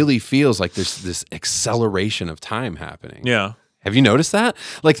 It really feels like there's this acceleration of time happening. Yeah. Have you noticed that?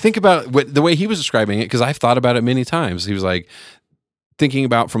 Like, think about the way he was describing it, because I've thought about it many times. He was like, thinking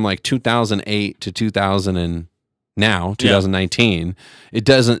about from like 2008 to 2019, it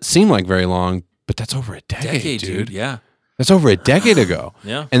doesn't seem like very long, but that's over a decade, dude. Yeah. That's over a decade ago.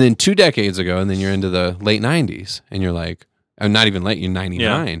 Yeah. And then 2 decades ago, and then you're into the late 90s, and you're like, not even late, you're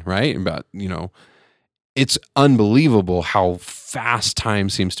 99, right? About, it's unbelievable how fast time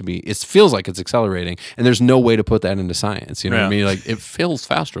seems to be. It feels like it's accelerating, and there's no way to put that into science. You know what I mean? Like, it feels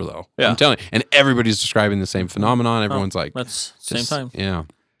faster, though. Yeah. I'm telling you. And everybody's describing the same phenomenon. Everyone's like, that's same time. Yeah.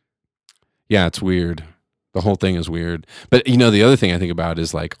 Yeah, it's weird. The whole thing is weird. But, the other thing I think about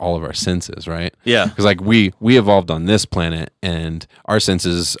is like all of our senses, right? Yeah. Because like we evolved on this planet, and our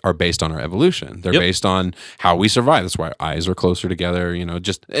senses are based on our evolution. They're based on how we survive. That's why our eyes are closer together,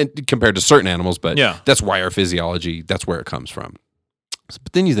 just compared to certain animals. But that's why our physiology, that's where it comes from.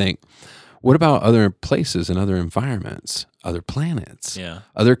 But then you think, what about other places and other environments, other planets,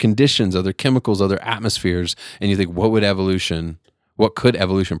 other conditions, other chemicals, other atmospheres? And you think, what could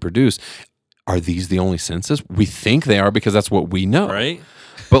evolution produce? Are these the only senses? We think they are because that's what we know. Right.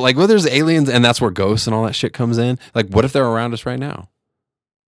 But like, well, there's aliens, and that's where ghosts and all that shit comes in. Like, what if they're around us right now?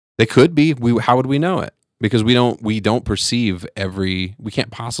 They could be. How would we know it? Because we don't perceive we can't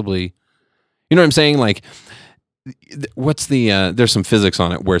possibly, you know what I'm saying? Like, what's there's some physics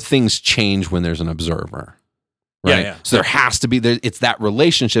on it where things change when there's an observer. Right. Yeah. So there has to be it's that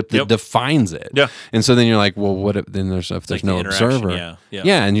relationship that defines it. Yeah. And so then you're like, well, what if there's like no observer?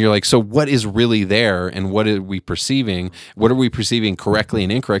 Yeah. And you're like, so what is really there, and what are we perceiving? What are we perceiving correctly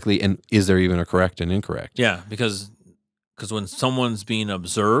and incorrectly? And is there even a correct and incorrect? Yeah, because when someone's being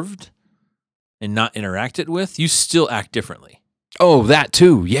observed and not interacted with, you still act differently. Oh, that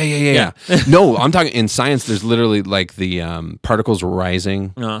too. Yeah. No, I'm talking in science. There's literally like the particles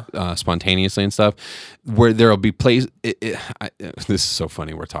rising spontaneously and stuff, where there'll be this is so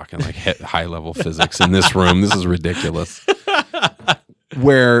funny. We're talking like high level physics in this room. This is ridiculous.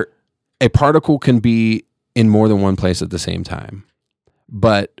 Where a particle can be in more than one place at the same time.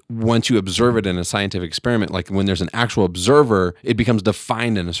 But once you observe it in a scientific experiment, like when there's an actual observer, it becomes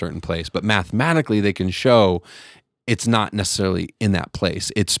defined in a certain place. But mathematically, they can show it's not necessarily in that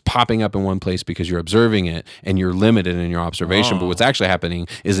place. It's popping up in one place because you're observing it and you're limited in your observation. But what's actually happening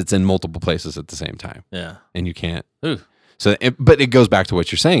is it's in multiple places at the same time. Yeah. And you can't. Ooh. So, but it goes back to what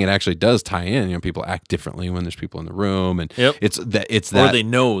you're saying. It actually does tie in. People act differently when there's people in the room, and it's that. Or they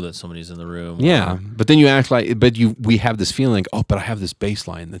know that somebody's in the room. Yeah, but then you act like, we have this feeling. Oh, but I have this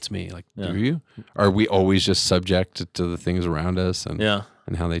baseline that's me. Like, do you? Are we always just subject to the things around us and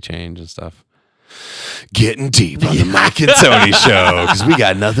how they change and stuff? Getting deep on the Mike and Tony show, because we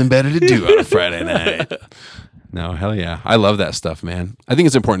got nothing better to do on a Friday night. No, hell yeah. I love that stuff, man. I think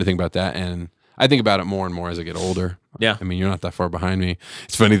it's important to think about that, and I think about it more and more as I get older. Yeah. I mean, you're not that far behind me.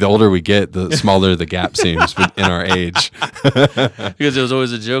 It's funny, the older we get, the smaller the gap seems in our age. Because it was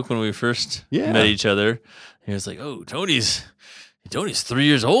always a joke when we first met each other. He was like, oh, Tony's 3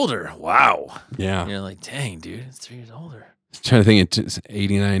 years older. Wow. Yeah. And you're like, dang, dude, it's 3 years older. Trying to think, it's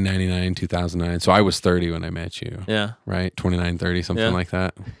 89, 99, 2009. So I was 30 when I met you. Yeah. Right? 29, 30, something like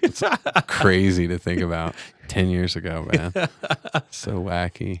that. It's crazy to think about 10 years ago, man. So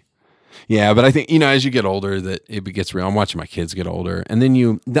wacky. Yeah, but I think, as you get older, that it gets real. I'm watching my kids get older. And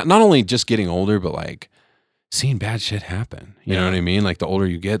then not only just getting older, but like seeing bad shit happen. You know what I mean? Like the older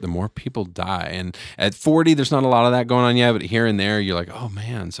you get, the more people die. And at 40, there's not a lot of that going on yet, but here and there, you're like, oh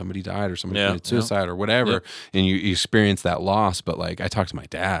man, somebody died or somebody committed suicide or whatever. And you experience that loss. But like, I talked to my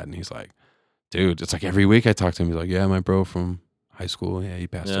dad and he's like, dude, it's like every week I talk to him. He's like, yeah, my bro from high school, yeah, he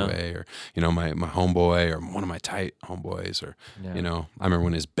passed Yeah. away, or my homeboy, or one of my tight homeboys, or Yeah. I remember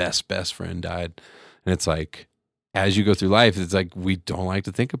when his best friend died, and it's like, as you go through life, it's like we don't like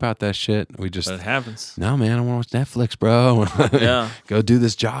to think about that shit. We just But it happens. no, man, I want to watch Netflix, bro. Yeah. Go do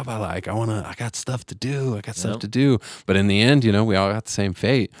this job I like. I got stuff to do. Yep. But in the end, we all got the same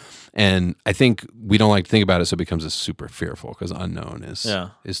fate. And I think we don't like to think about it, so it becomes a super fearful, because unknown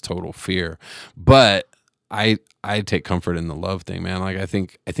is total fear. But I take comfort in the love thing, man. Like I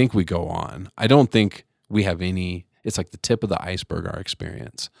think we go on. I don't think we have any. It's like the tip of the iceberg, our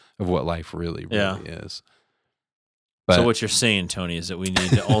experience of what life really is. But, So what you're saying, Tony, is that we need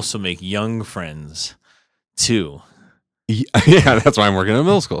to also make young friends too. yeah, that's why I'm working in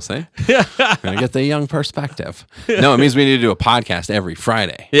middle school. See, I get the young perspective. No, it means we need to do a podcast every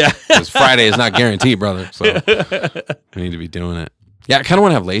Friday. Yeah, because Friday is not guaranteed, brother. So we need to be doing it. Yeah, I kind of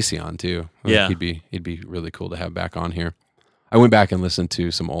want to have Lacey on too. Yeah, he'd be really cool to have back on here. I went back and listened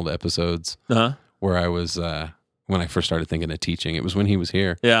to some old episodes where I was when I first started thinking of teaching. It was when he was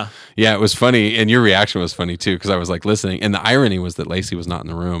here. Yeah, it was funny, and your reaction was funny too, because I was like listening, and the irony was that Lacey was not in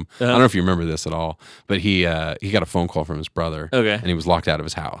the room. I don't know if you remember this at all, but he got a phone call from his brother. Okay, and he was locked out of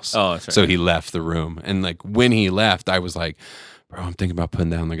his house. Oh, that's right. So he left the room, and like when he left, I was like, "Bro, I'm thinking about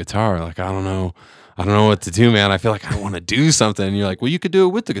putting down the guitar. Like I don't know what to do, man. I feel like I want to do something." And you're like, "Well, you could do it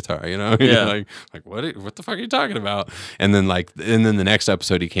with the guitar, Yeah. like what the fuck are you talking about?" And then the next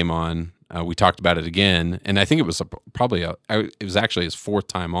episode he came on, we talked about it again, and I think it was it was actually his fourth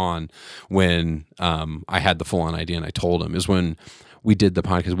time on when I had the full on idea, and I told him. Is when we did the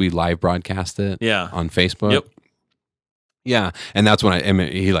podcast, we live broadcast it on Facebook. Yep. Yeah, and that's when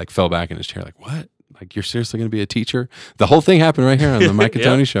he like fell back in his chair, like, what? Like, you're seriously going to be a teacher? The whole thing happened right here on the Mike and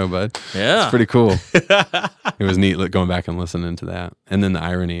Tony show, bud. Yeah. It's pretty cool. It was neat going back and listening to that. And then the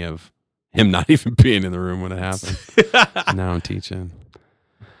irony of him not even being in the room when it happened. Now I'm teaching.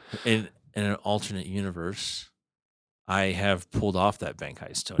 In an alternate universe, I have pulled off that bank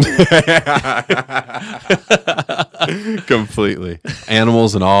heist, Tony. Completely.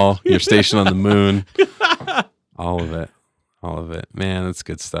 Animals and all. You're stationed on the moon. All of it. All of it. Man, that's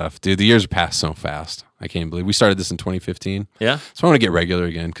good stuff. Dude, the years passed so fast. I can't believe we started this in 2015. Yeah. So I want to get regular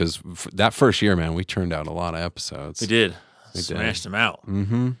again, because that first year, man, we turned out a lot of episodes. We did. Smashed them out.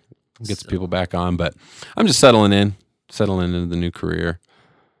 Mm-hmm. Get some people back on, but I'm just settling into the new career.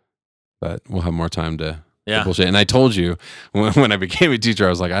 But we'll have more time to bullshit. And I told you when I became a teacher, I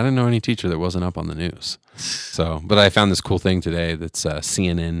was like, I didn't know any teacher that wasn't up on the news. So, but I found this cool thing today that's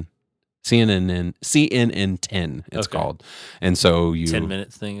CNN 10 it's called. And so 10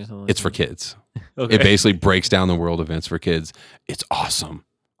 minutes thing or something. It's for kids. Okay. It basically breaks down the world events for kids. It's awesome.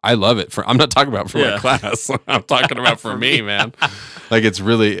 I love it. I'm not talking about for my class. I'm talking about for me, man. Like it's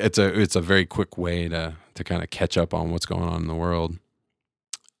a very quick way to kind of catch up on what's going on in the world.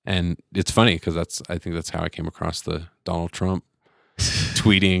 And it's funny because I think that's how I came across the Donald Trump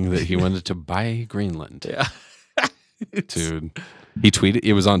tweeting that he wanted to buy Greenland. Yeah. Dude. He tweeted.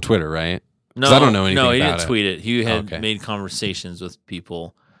 It was on Twitter, right? No, I don't know anything No, he about didn't tweet it. He had Okay. made conversations with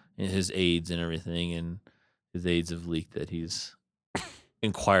people, and his aides and everything, and his aides have leaked that he's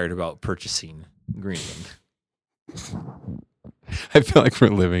inquired about purchasing Greenland. I feel like we're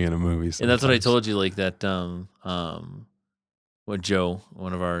living in a movie. And that's what I sometimes. told you, like that. What Joe,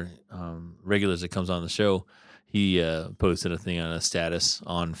 one of our regulars that comes on the show, he posted a thing on a status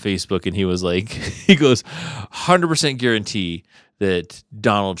on Facebook, and he was like, he goes, 100% guarantee that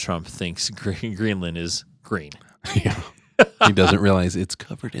Donald Trump thinks Greenland is green. Yeah. He doesn't realize it's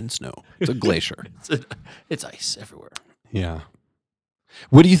covered in snow. It's a glacier. It's ice everywhere. Yeah.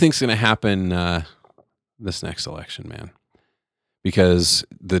 What do you think's going to happen this next election, man? Because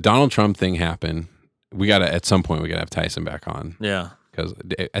the Donald Trump thing happened. At some point, we got to have Tyson back on. Yeah. Because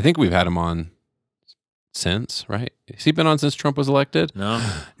I think we've had him on since, right? Has he been on since Trump was elected? No.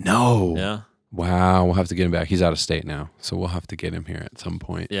 No. Yeah. Wow. We'll have to get him back. He's out of state now. So we'll have to get him here at some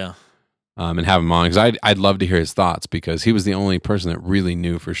point. Yeah. And have him on, because I'd love to hear his thoughts, because he was the only person that really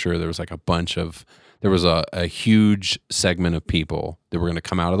knew for sure. There was like there was a huge segment of people that were going to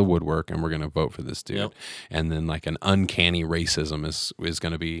come out of the woodwork and we're going to vote for this dude. Yep. And then like an uncanny racism is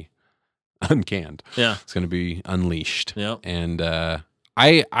going to be uncanned. Yeah. It's going to be unleashed. Yep. And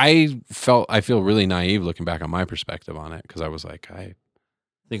I feel really naive looking back on my perspective on it, because I was like, I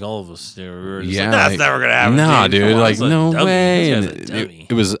think all of us we were just Yeah, like, that's like, never gonna happen. nah, dude, Come on, like it's a no dummy. way. This And guy's a dummy.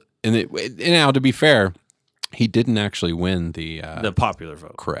 it was, and now to be fair, he didn't actually win the popular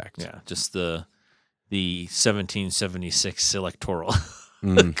vote. correct. Yeah, just the 1776 electoral.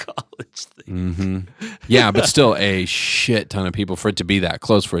 the college thing. Mm-hmm. Yeah, but still a shit ton of people for it to be that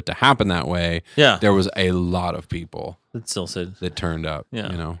close, for it to happen that way. Yeah. There was a lot of people It still said. that turned up,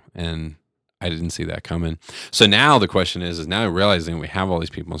 Yeah. you know, and I didn't see that coming. So now the question is now realizing we have all these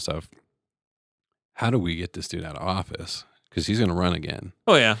people and stuff, how do we get this dude out of office? Because he's going to run again.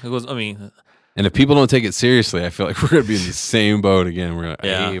 Oh, yeah. It was, I mean, And if people don't take it seriously, I feel like we're going to be in the same boat again. We're like,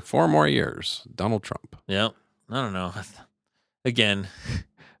 Yeah. hey, 4 more years, Donald Trump. yeah. I don't know. Again,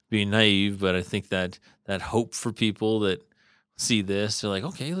 being naive, but I think that hope for people that see this, they're like,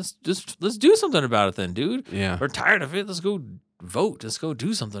 okay, let's do something about it then, dude. Yeah. We're tired of it. Let's go vote. Let's go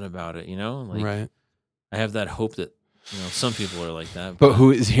do something about it. You know, like Right. I have that hope that some people are like that. But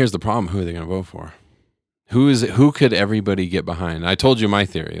here's the problem. Who are they going to vote for? Who could everybody get behind? I told you my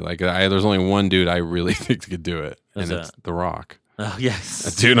theory. Like, there's only one dude I really think could do it, Who's and it's The Rock. Oh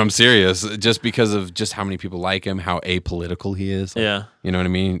yes, Dude, I'm serious. Just because of just how many people like him, how apolitical he is. Like, yeah, you know what I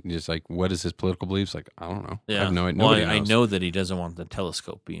mean? Just like, what is his political beliefs? Like, I don't know. yeah. I have no idea. Well, Nobody I knows. know that he doesn't want the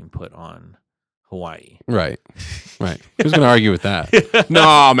telescope being put on Hawaii. Right. Right. Who's going to argue with that?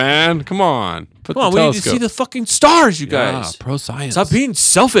 No, man. Come on. Put Come on, the we need telescope. to see the fucking stars, you Yeah, guys. pro science. Stop being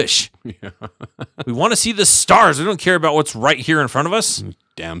selfish. Yeah. We want to see the stars. We don't care about what's right here in front of us.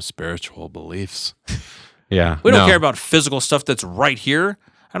 Damn spiritual beliefs. Yeah. We don't no. care about physical stuff that's right here.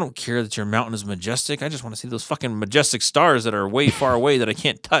 I don't care that your mountain is majestic. I just want to see those fucking majestic stars that are way far away that I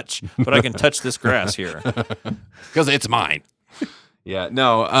can't touch, but I can touch this grass here. Because it's mine. Yeah.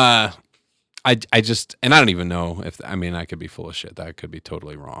 No. I just, and I don't even know if, I mean, I could be full of shit. That could be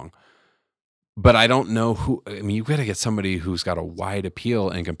totally wrong. But I don't know who, I mean, you got to get somebody who's got a wide appeal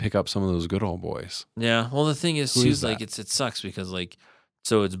and can pick up some of those good old boys. Yeah. Well, the thing is, Who too, is like that? it sucks because like,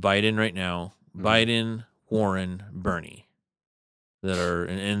 so it's Biden right now, Biden, Warren, Bernie, that are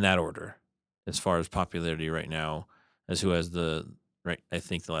in that order as far as popularity right now, as who has the right. I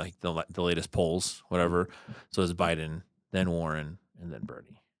think the latest polls, whatever. So it's Biden, then Warren, and then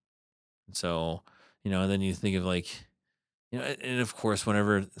Bernie. And so and then you think of like. And of course,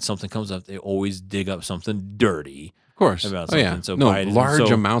 whenever something comes up, they always dig up something dirty Of course. about Oh, something. yeah. So no, Biden, large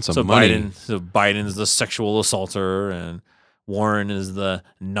amounts of money. Biden's the sexual assaulter, and Warren is the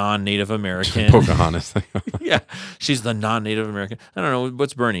non-Native American. Pocahontas. Yeah, she's the non-Native American. I don't know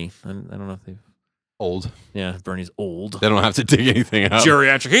what's Bernie. I don't know if they. Old. Yeah, Bernie's old. They don't have to dig anything up.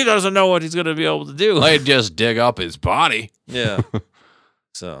 Geriatric. He doesn't know what he's going to be able to do. They just dig up his body. Yeah.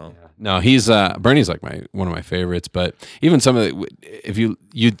 So No, he's Bernie's like one of my favorites. But even some of the, if you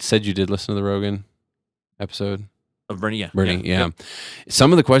said you did listen to the Rogan episode, of Bernie, yeah, Bernie, yeah.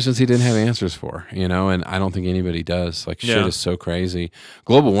 Some of the questions he didn't have answers for, and I don't think anybody does. Like, shit Yeah. is so crazy.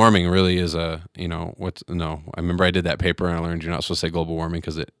 Global warming really is I remember I did that paper and I learned you're not supposed to say global warming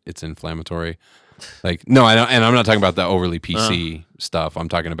because it's inflammatory. Like, no, I don't, and I'm not talking about the overly PC stuff. I'm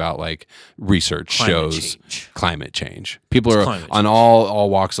talking about like research shows climate change. People are on all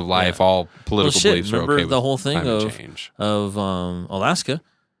walks of life, all political beliefs are remember okay the with whole thing climate change. of Alaska.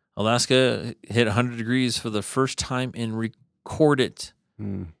 Alaska hit 100 degrees for the first time in recorded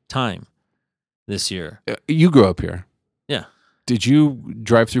time this year. You grew up here. Yeah. Did you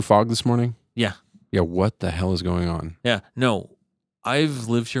drive through fog this morning? Yeah. Yeah. What the hell is going on? Yeah. No, I've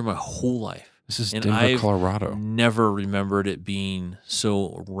lived here my whole life. This is And Denver, I've Colorado. Never remembered it being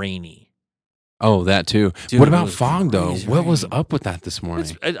so rainy. Oh, that too. Dude, what it about was fog though? crazy What was rain. up with that this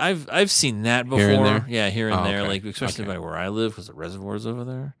morning? I've seen that before. Here and there? Yeah, here and Oh, there, okay. like especially Okay. by where I live, because the reservoir's over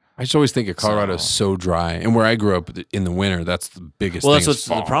there. I just always think of Colorado is so dry, and where I grew up in the winter, that's the biggest. Well, thing that's is what's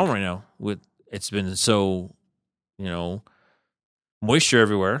the fog. problem right now. It's been so, moisture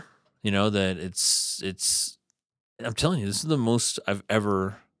everywhere. That it's. I'm telling you, this is the most I've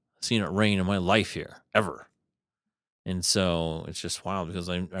ever seen it rain in my life here ever. And so it's just wild because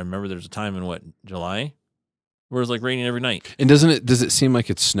I remember there's a time in July where it's like raining every night. And does it seem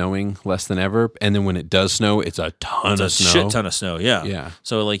like it's snowing less than ever? And then when it does snow, it's a ton of snow. Shit ton of snow. Yeah. Yeah.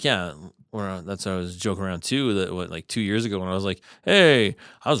 So that's what I was joking around too. That 2 years ago when I was like, hey,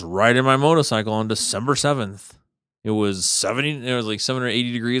 I was riding my motorcycle on December 7th. It was 70. It was like 7 or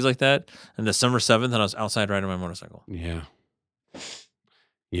 80 degrees like that. And December 7th, and I was outside riding my motorcycle. Yeah.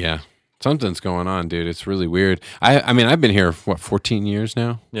 Yeah. Something's going on, dude. It's really weird. I mean, I've been here, 14 years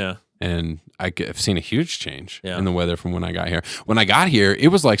now? Yeah. And I've seen a huge change Yeah. in the weather from when I got here. When I got here, it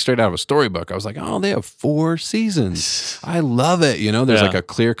was like straight out of a storybook. I was like, oh, they have 4 seasons. I love it. There's like a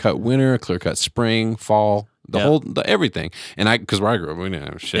clear-cut winter, a clear-cut spring, fall, everything. And because where I grew up, we didn't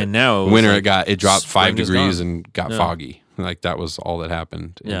have shit. And now winter, it dropped 5 spring is degrees gone. and got Yeah. foggy. Like that was all that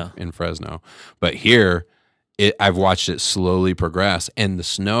happened Yeah. in Fresno. But here, I've watched it slowly progress, and the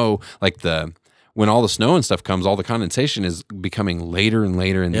snow, like when all the snow and stuff comes, all the condensation is becoming later and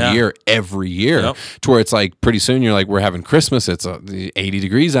later in the year every year, Yep. to where it's like pretty soon you're like, we're having Christmas, it's 80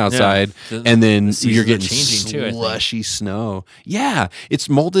 degrees outside, and then the seasons you're are getting changing too, I think. slushy snow. Yeah, it's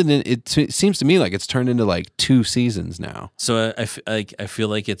molded, and it seems to me like it's turned into like 2 seasons now. So I feel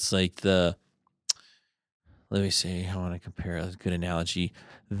like it's like the. Let me see. I want to compare a good analogy: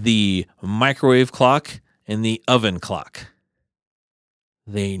 the microwave clock and the oven clock.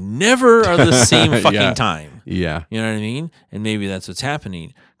 They never are the same fucking Yeah. time. Yeah. You know what I mean? And maybe that's what's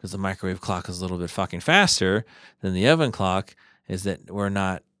happening because the microwave clock is a little bit fucking faster than the oven clock. Is that we're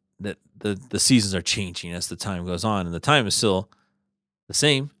not that the seasons are changing as the time goes on, and the time is still the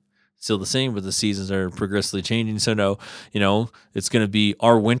same, but the seasons are progressively changing. So no, it's going to be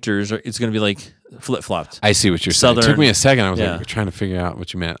our winters, or it's going to be like flip flopped. I see what you're saying. It took me a second. I was Yeah. like trying to figure out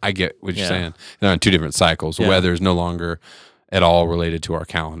what you meant. I get what you're Yeah. saying. They're on 2 different cycles. Yeah. Weather is no longer at all related to our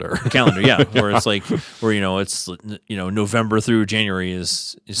calendar. Calendar, yeah, where it's like where it's November through January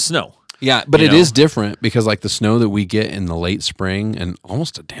is snow. Yeah, but You it know? is different because like the snow that we get in the late spring and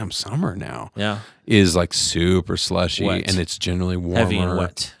almost a damn summer now Yeah, is like super slushy, Wet. and it's generally warmer. heavy and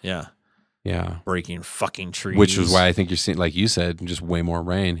wet. Yeah, Yeah. breaking fucking trees. Which is why I think you're seeing, like you said, just way more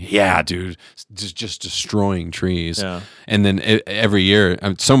rain. Yeah, dude, just destroying trees. Yeah. And then every year,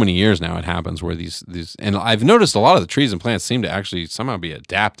 so many years now, it happens where these, and I've noticed a lot of the trees and plants seem to actually somehow be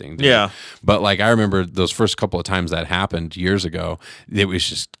adapting. Dude. Yeah. But like I remember those first couple of times that happened years ago, it was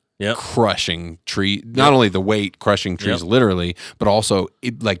just Yep. crushing tree. Not only the weight crushing trees literally, but also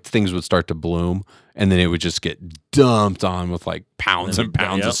like things would start to bloom. And then it would just get dumped on with like pounds and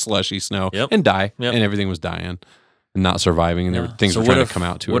pounds of slushy snow and die. Yep. And everything was dying and not surviving. And things were trying to come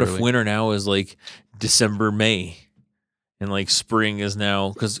out too What early. if winter now is like December, May, and like spring is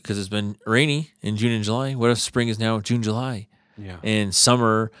now because it's been rainy in June and July? What if spring is now June, July, Yeah. and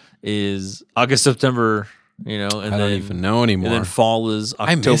summer is August, September? And I then don't even know anymore. and then fall is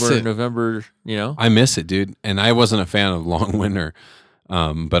I miss October, it. November. I miss it, dude. And I wasn't a fan of long winter.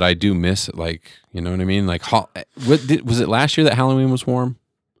 But I do miss it. Like, you know what I mean? Like, was it last year that Halloween was warm?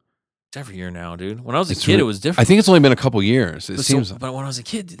 It's every year now, dude. When I was a It's kid, re- it was different. I think it's only been a couple years. It seems. But when I was a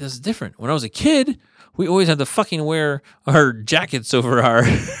kid, that's different. When I was a kid, we always had to fucking wear our jackets over our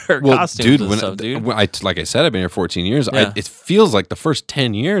costumes and stuff, dude. Like I said, I've been here 14 years. Yeah. It feels like the first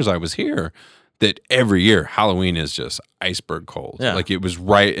 10 years I was here that every year Halloween is just iceberg cold. Yeah. Like it was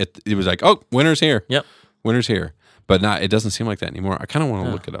it was like, oh, winter's here. Yep. Winter's here. But it doesn't seem like that anymore. I kind of want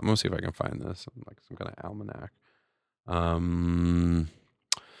to look it up. I'm going to see if I can find this. Like some kind of almanac.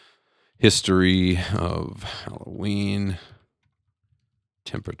 History of Halloween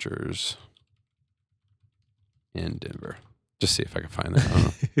temperatures in Denver. Just see if I can find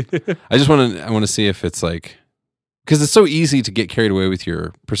that. I don't know. I want to see if it's like, because it's so easy to get carried away with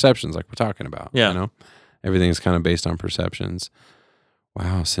your perceptions, like we're talking about. Yeah. Everything's kind of based on perceptions.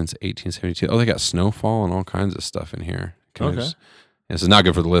 Wow, since 1872. Oh, they got snowfall and all kinds of stuff in here. This is not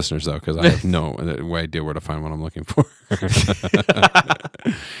good for the listeners though, because I have no idea where to find what I'm looking for.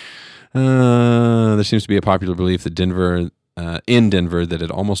 There seems to be a popular belief that in Denver, that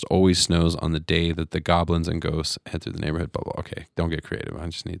it almost always snows on the day that the goblins and ghosts head through the neighborhood. Blah, blah. Okay, don't get creative. I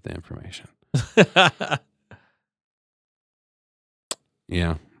just need the information.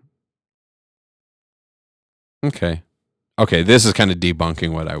 Yeah. Okay, this is kind of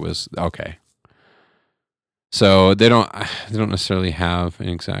debunking what I was. Okay. So they don't necessarily have an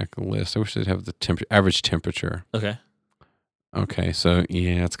exact list. I wish they'd have the average temperature. Okay, so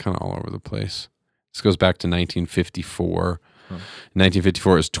yeah, it's kind of all over the place. This goes back to 1954.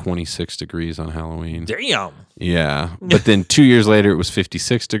 1954 is 26 degrees on Halloween. Damn. Yeah, but then 2 years later it was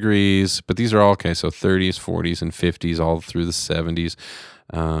 56 degrees. But these are all okay. So 30s, 40s, and 50s, all through the 70s.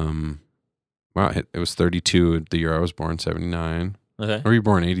 Wow, it was 32 the year I was born, 79. Okay. Or were you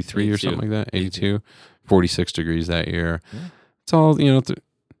born 83 or something like that? 82. 46 degrees that year. Yeah. It's all,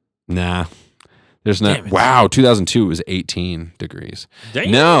 nah. There's not. Wow, 2002 was 18 degrees.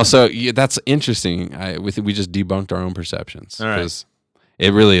 Damn. No, so that's interesting. We just debunked our own perceptions. All right. Because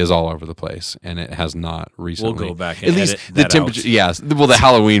it really is all over the place, and it has not recently. We'll go back and at least edit the that temperature. out. Yes, well, the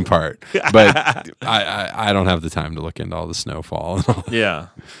Halloween part, but I don't have the time to look into all the snowfall and all that. Yeah.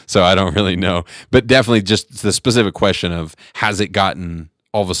 So I don't really know, but definitely just the specific question of has it gotten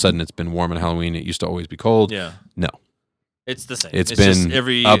all of a sudden it's been warm on Halloween? It used to always be cold. Yeah. No. It's the same. It's just been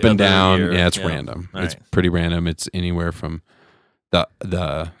every up and other down. year. Yeah, it's random. All It's right. pretty random. It's anywhere from the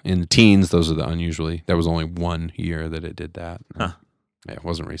in the teens. Those are the unusually. There was only 1 year that it did that. Huh. Yeah, it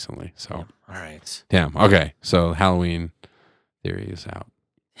wasn't recently. So All right. damn. Okay, so Halloween theory is out.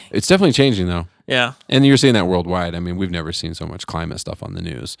 It's definitely changing though. Yeah. And you're seeing that worldwide. I mean, we've never seen so much climate stuff on the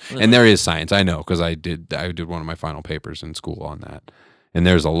news. And there is science. I know because I did one of my final papers in school on that. And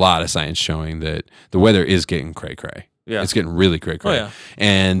there's a lot of science showing that the weather is getting cray-cray. Yeah. It's getting really cray-cray. Oh, yeah.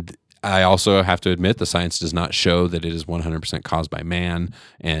 And I also have to admit the science does not show that it is 100% caused by man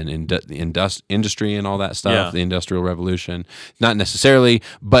and industry and all that stuff, Yeah. the Industrial Revolution. Not necessarily,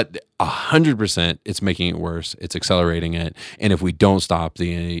 but 100% it's making it worse. It's accelerating it. And if we don't stop,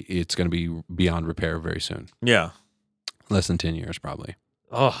 it's going to be beyond repair very soon. Yeah. Less than 10 years, probably.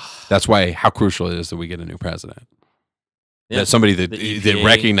 Oh. That's why how crucial it is that we get a new president. Yeah. That somebody that The that EPA.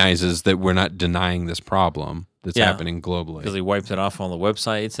 recognizes that we're not denying this problem that's Yeah. happening globally. Because he wiped it off on the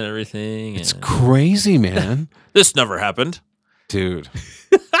websites and everything. It's and crazy, man. this never happened. Dude.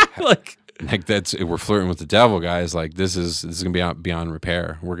 Like, Like we're flirting with the devil, guys. Like this is gonna be beyond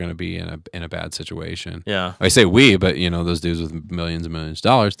repair. We're gonna be in a bad situation. yeah. I say we, but those dudes with millions and millions of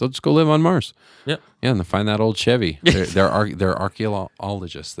dollars, they'll just go live on Mars. Yep. Yeah, and they'll find that old Chevy. They're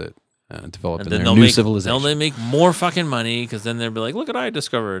archaeologists that developed And in then their they'll new make civilization. they'll make more fucking money because then they'll be like, look what I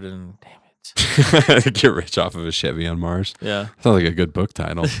discovered, and damn it. Get rich off of a Chevy on Mars. Yeah. Sounds like a good book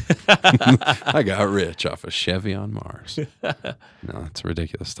title. I got rich off a Chevy on Mars. No, it's a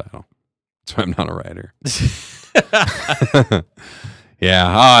ridiculous title. That's why I'm not a writer. Yeah,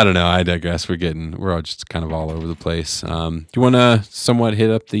 I don't know. I digress. We're all just kind of all over the place. Do you want to somewhat hit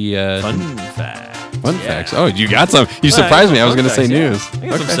up the Fun facts. fun Yeah. facts? Oh, you got some. You Well, surprised me. I was fun going to say facts, yeah. news. I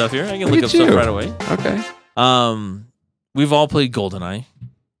got some stuff here. I can Look look at up stuff you. right away. Okay. We've all played GoldenEye.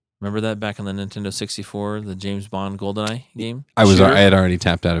 Remember that back on the Nintendo 64, the James Bond GoldenEye game? I Shooter? had already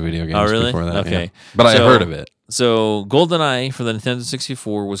tapped out of video games Oh, really? before that. Okay. yeah. But I So- heard of it. So GoldenEye for the Nintendo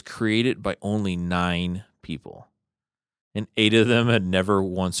 64 was created by only 9 people, and 8 of them had never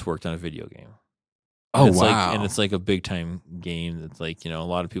once worked on a video game. Oh, it's wow. and it's like a big time game that's like, a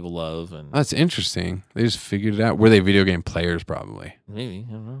lot of people love, and That's interesting. They just figured it out. Were they video game players? Probably. maybe,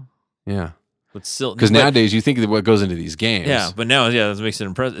 I don't know. Yeah. But still, Because but- nowadays you think of what goes into these games. yeah, but now, that makes it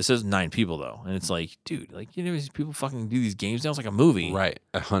impressive. It says 9 people though, and it's like, dude, these people fucking do these games now. It's like a movie, Right.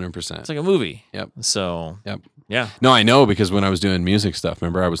 100%. It's like a movie. Yep. So, Yep. yeah, No, I know because when I was doing music stuff,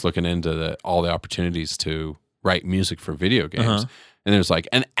 remember I was looking into all the opportunities to write music for video games. Uh-huh. And there's like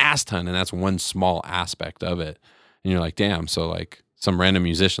an ass ton, and that's one small aspect of it. And you're like, damn, so like some random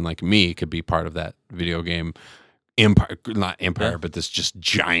musician like me could be part of that video game empire, not empire, Yeah. but this just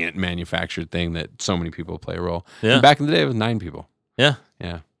giant manufactured thing that so many people play a role. Yeah. And back in the day, it was 9 people. yeah,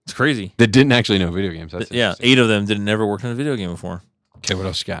 Yeah. it's crazy. That didn't actually know video games. That's Yeah, interesting. 8 of them didn't never work on a video game before. Okay, what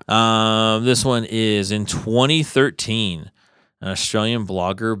else you got? This one is in 2013. An Australian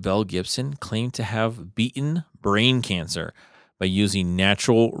blogger, Belle Gibson, claimed to have beaten brain cancer by using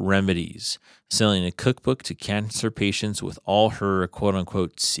natural remedies, selling a cookbook to cancer patients with all her quote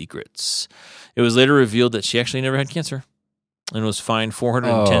unquote secrets. It was later revealed that she actually never had cancer and was fined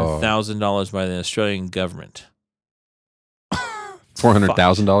 $410,000 by the Australian government.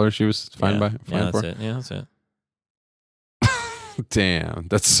 $400,000 she was fined yeah. by? Yeah, fined that's for? it. Yeah, that's it. Damn,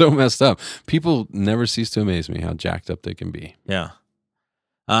 that's so messed up. People never cease to amaze me how jacked up they can be. Yeah.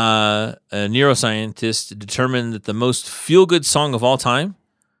 A neuroscientist determined that the most feel-good song of all time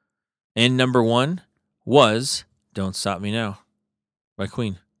and number 1 was Don't Stop Me Now by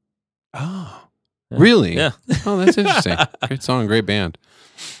Queen. Oh, Yeah. really? Yeah. Oh, that's interesting. Great song, great band.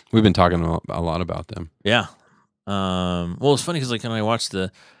 We've been talking a lot about them. Yeah. Well, it's funny because like when I watched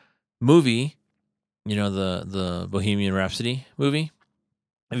the movie, the Bohemian Rhapsody movie.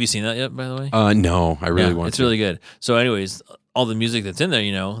 Have you seen that yet, by the way? No, I really Yeah, want it's to. really good. So, anyways, all the music that's in there,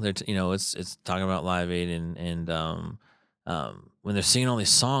 it's talking about Live Aid and when they're singing all these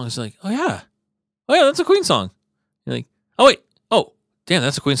songs, you're like, oh yeah, that's a Queen song. You're like, oh wait, oh damn,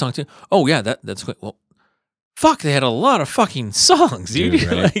 that's a Queen song too. Oh yeah, that's Queen. Well, fuck, they had a lot of fucking songs, dude. Dude,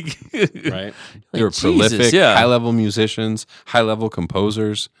 right? Like, Right? like, They were Jesus, prolific, yeah. high-level musicians, high-level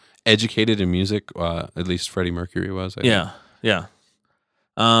composers, educated in music. At least Freddie Mercury was. I think. Yeah.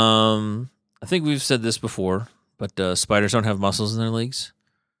 I think we've said this before, but spiders don't have muscles in their legs.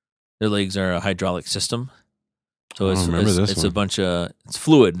 Their legs are a hydraulic system. So I it's don't remember this it's one. a bunch of it's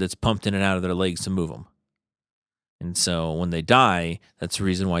fluid that's pumped in and out of their legs to move them. And so when they die, that's the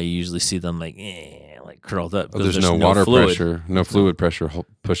reason why you usually see them like curled up. Oh, because there's no water fluid. pressure, no fluid pressure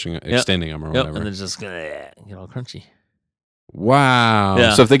pushing, extending them or Yep, whatever. and they're just gonna get all crunchy. Wow.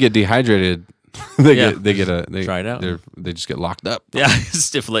 Yeah. So if they get dehydrated, they Yeah. get Try it out. They just get locked up. Yeah,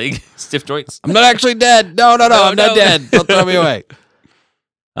 stiff leg, stiff joints. I'm not actually dead. No, I'm no. not dead. Don't throw me away.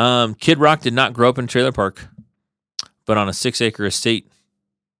 Kid Rock did not grow up in a trailer park, but on a 6-acre estate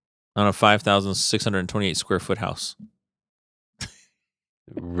on a 5,628 square foot house.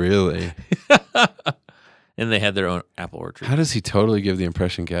 Really? And they had their own apple orchard. How does he totally give the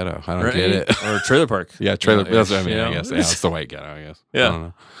impression ghetto? I don't get it. Or trailer park. Yeah, trailer. You know, That's what I mean. you know? I guess. Yeah, it's the white ghetto. I guess. Yeah. I don't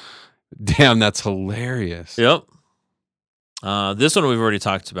know. Damn, that's hilarious. Yep. This one we've already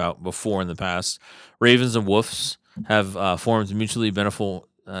talked about before in the past. Ravens and wolves have formed mutually beneficial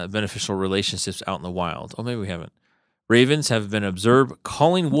relationships out in the wild. Oh, maybe we haven't. Ravens have been observed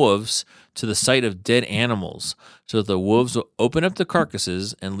calling wolves to the site of dead animals so that the wolves will open up the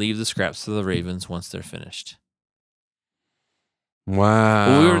carcasses and leave the scraps to the ravens once they're finished. Wow.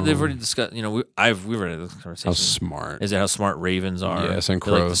 Well, they've already discussed, you know, we've already had this conversation. How smart. Is it how smart ravens are? Yes, and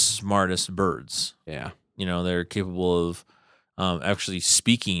They're like the crows. smartest birds. Yeah. You know, they're capable of actually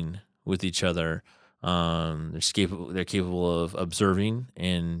speaking with each other. They're capable of observing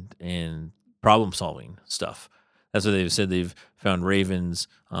and problem solving stuff. That's what they've said. They've found ravens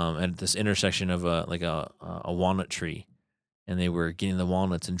at this intersection of a walnut tree, and they were getting the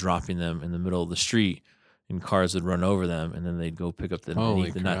walnuts and dropping them in the middle of the street, and cars would run over them, and then they'd go pick up the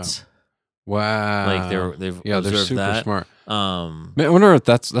nuts. Wow. Like they've observed they're super that. smart. Man, I wonder if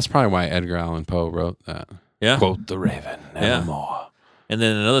that's probably why Edgar Allan Poe wrote that. Yeah. Quote the raven nevermore. And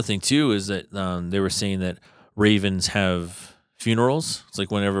then another thing too is that they were saying that ravens have funerals. It's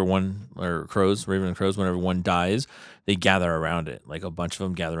like whenever raven and crows, whenever one dies, they gather around it. Like a bunch of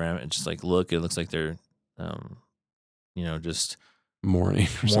them gather around it and just like look. It looks like they're, just mourning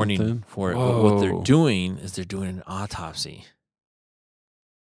something. for it. But what they're doing is they're doing an autopsy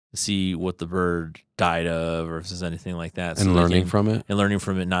to see what the bird died of, or if there's anything like that. And learning from it. And learning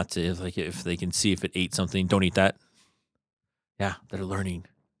from it, not to if they can see if it ate something, don't eat that. Yeah, they're learning.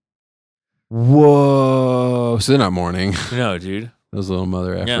 Whoa! So they're not mourning. No, dude. Those little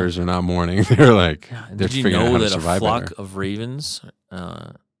mother effers are not mourning. They're like they're Did you figuring out know how to that a survive flock better. of ravens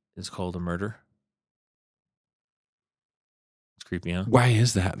is called a murder? It's creepy, huh? Why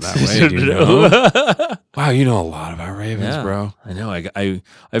is that way? Do you know? Wow, you know a lot about ravens, Yeah. bro. I know. I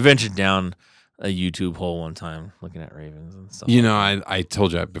ventured down a YouTube hole one time looking at ravens and stuff. You know, I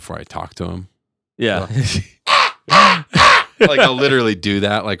told you before I talked to him. Yeah. Like I'll literally do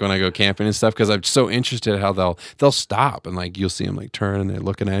that, like when I go camping and stuff, because I'm so interested how they'll stop and like you'll see them like turn and they're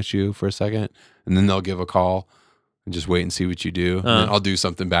looking at you for a second, and then they'll give a call and just wait and see what you do. And then I'll do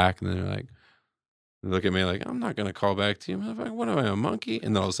something back, and then they're like, they look at me like, I'm not gonna call back to you. I'm like, what am I, a monkey?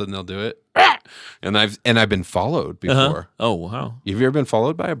 And then all of a sudden they'll do it. And I've been followed before. Oh wow. Have you ever been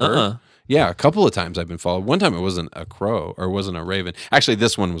followed by a bird? Yeah, a couple of times I've been followed. One time it wasn't a crow or it wasn't a raven. Actually,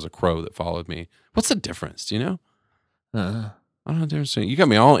 this one was a crow that followed me. What's the difference? Do you know? I don't know the difference. You got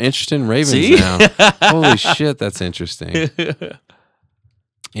me all interested in ravens See? now. Holy shit, that's interesting.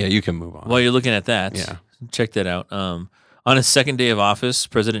 Yeah, you can move on. While you're looking at that, Yeah. check that out. On his second day of office,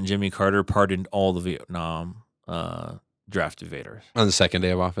 President Jimmy Carter pardoned all the Vietnam draft evaders. On the second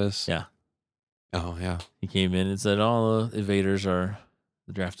day of office? Yeah. Oh, yeah. He came in and said all the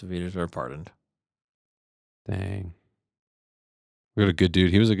draft evaders are pardoned. Dang. We got a good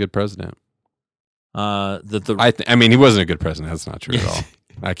dude. He was a good president. I I mean, he wasn't a good president. That's not true at all.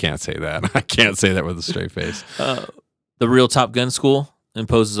 I can't say that. I can't say that with a straight face. The Real Top Gun School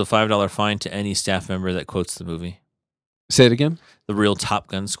imposes a $5 fine to any staff member that quotes the movie. Say it again. The Real Top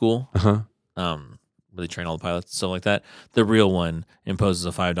Gun School, Uh-huh. where they train all the pilots and stuff like that. The real one imposes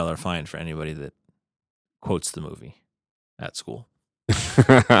a $5 fine for anybody that quotes the movie at school.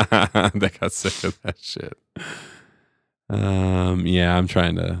 They got sick of that shit. Yeah, I'm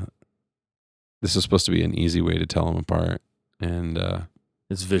trying to. This is supposed to be an easy way to tell them apart, and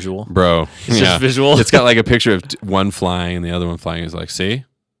It's visual. bro, It's just visual. it's got like a picture of one flying and the other one flying. Is like, see,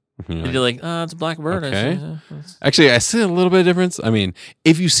 and You're like, it's a black bird. Okay. It's- actually, I see a little bit of difference. I mean,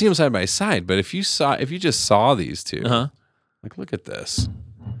 if you see them side by side, but if you just saw these two, like, look at this.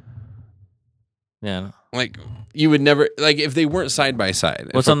 Yeah. Like, you would never like if they weren't side by side.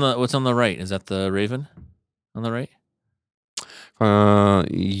 What's on the right? Is that the raven on the right?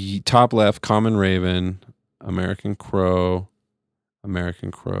 Top left, common raven, American crow,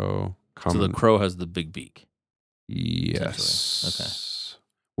 common. So the crow has the big beak. Yes.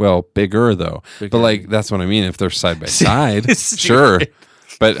 Well, bigger though. Bigger. But like that's what I mean. If they're side by side, sure.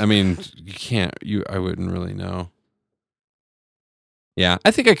 But I mean, you can't. I wouldn't really know. Yeah,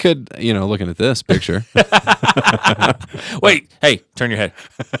 I think I could. Looking at this picture. Wait, hey, turn your head.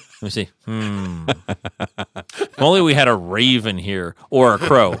 Let me see. If only we had a raven here or a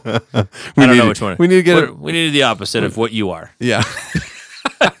crow. I don't know which one. We need to get We needed the opposite of what you are. Yeah.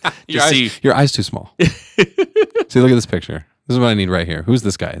 You your eyes too small. See, look at this picture. This is what I need right here. Who's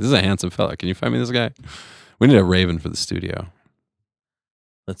this guy? This is a handsome fella. Can you find me this guy? We need a raven for the studio.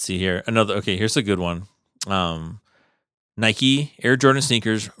 Let's see here. Okay, here's a good one. Nike Air Jordan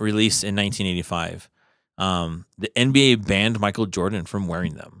sneakers released in 1985. The NBA banned Michael Jordan from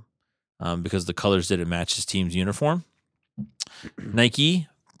wearing them because the colors didn't match his team's uniform. Nike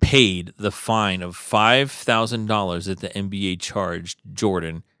paid the fine of $5,000 that the NBA charged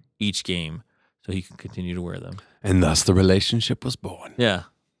Jordan each game so he could continue to wear them. And thus the relationship was born. Yeah.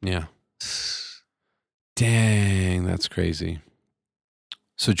 Yeah. Dang, that's crazy.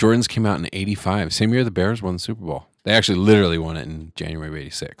 So Jordan's came out in 85. Same year the Bears won the Super Bowl. They actually literally won it in January of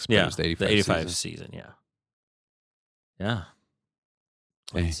 86. But it was the 85 season. Yeah. Yeah.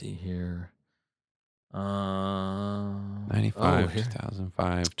 Let's see here. 95,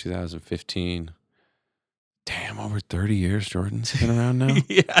 2005, 2015. Damn, over 30 years Jordan's been around now.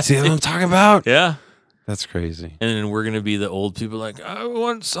 Yeah. See what I'm talking about? Yeah. That's crazy. And then we're going to be the old people like, I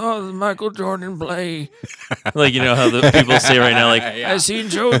once saw Michael Jordan play. Like, you know how the people say right now, like, I seen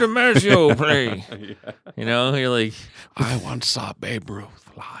Joe DiMaggio play. You know, you're like, I once saw Babe Ruth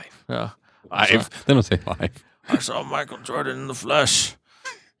live. Yeah. Live. They don't say live. I saw Michael Jordan in the flesh.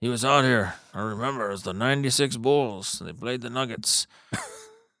 He was out here. I remember it was the 96 Bulls. They played the Nuggets.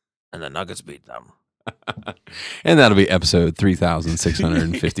 And the Nuggets beat them. And that'll be episode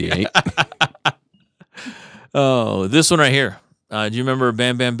 3658. Oh, this one right here. Do you remember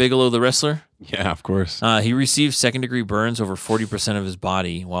Bam Bam Bigelow, the wrestler? Yeah, of course. He received second-degree burns over 40% of his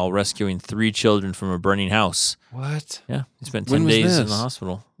body while rescuing 3 children from a burning house. What? Yeah, he spent When 10 was days in this? the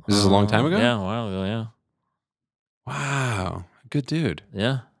hospital. Is this a long time ago? Yeah, a while ago, yeah. Wow. Good dude.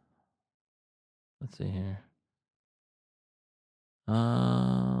 Yeah. Let's see here.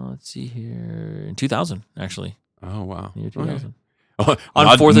 Let's see here. In 2000, actually. Oh, wow. Year 2000. Okay.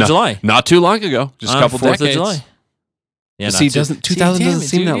 On 4th of July. Not too long ago. Just a couple 4th decades. of July. Yeah, See, 2000 doesn't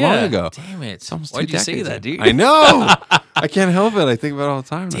seem that long ago. Damn it. It's almost Why'd 2 you say decades that, ago. dude? I know. I can't help it. I think about it all the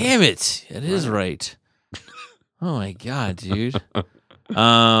time now. Damn it. It is right. Oh, my God, dude.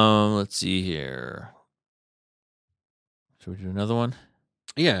 Let's see here. Should we do another one?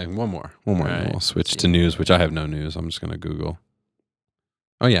 Yeah, one more. One more. All And right. we'll switch Let's to see. news, which I have no news. I'm just going to Google.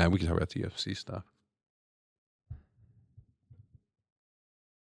 Oh, yeah. We can talk about the UFC stuff.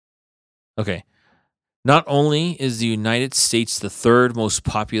 Okay. Not only is the United States the third most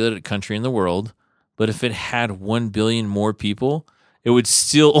populated country in the world, but if it had 1 billion more people, it would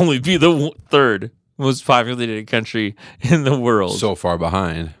still only be the third most populated country in the world. So far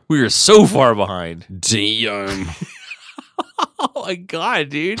behind. We are so far behind. Damn. Oh my God,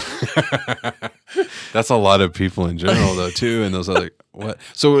 dude. That's a lot of people in general, though, too. And those other, what?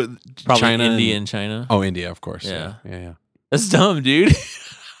 So Probably China India and China. Oh, India, of course. Yeah. Yeah. That's dumb, dude.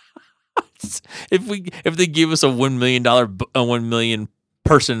 If they give us a $1 million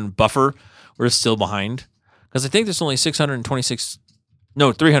person buffer, we're still behind. Because I think there's only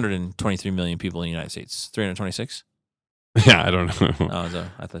 323 million people in the United States. 326? Yeah, I don't know. Oh, so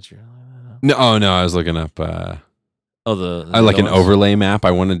I thought you were. No, I was looking up. The I like an ones? overlay map. I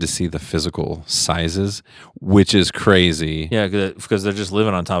wanted to see the physical sizes, which is crazy. Yeah, because they're just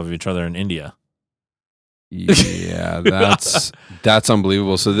living on top of each other in India. Yeah, that's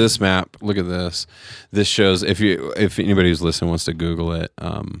unbelievable. So this map, look at this. This shows if anybody who's listening wants to Google it,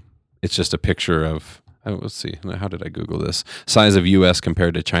 it's just a picture of. Oh, let's see. How did I Google this? Size of U.S.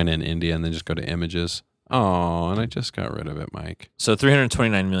 compared to China and India, and then just go to images. Oh, and I just got rid of it, Mike. So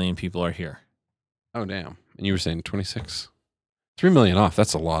 329 million people are here. Oh, damn. And you were saying 26? 3 million off.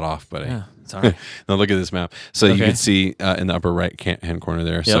 That's a lot off, buddy. Yeah, it's all right. Now look at this map. So you Okay. can see in the upper right hand corner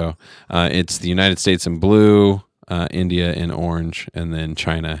there. So it's the United States in blue, India in orange, and then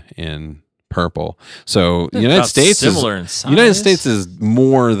China in purple. So the United About States similar in size. United States is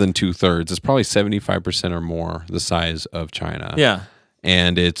more than 2/3. It's probably 75% or more the size of China. Yeah.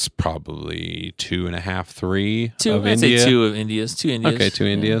 And it's probably 2.5, 3 Two. of I'd India. say 2 of India's. 2 Indias. Okay, 2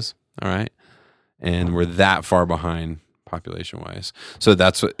 Yeah. Indias. All right. And we're that far behind population-wise. So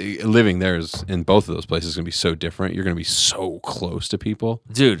that's what living there is in both of those places is going to be so different. You're going to be so close to people.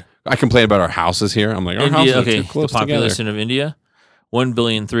 Dude, I complain about our houses here. I'm like, our houses India, are too close the population together. of India,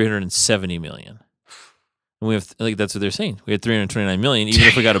 1,370,000,000. And we have, like, that's what they're saying. We had 329 million. Even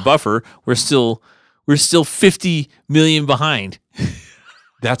if we got a buffer, we're still 50 million behind.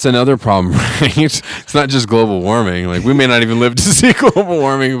 That's another problem, right? It's not just global warming. Like we may not even live to see global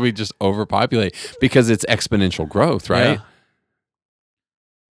warming if we just overpopulate because it's exponential growth, right?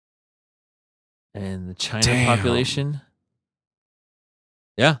 Yeah. And the China Damn. population.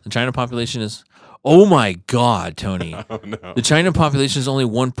 Yeah, the China population is, oh my God, Tony. Oh no. The China population is only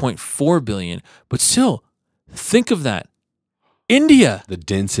 1.4 billion, but still, think of that. India, The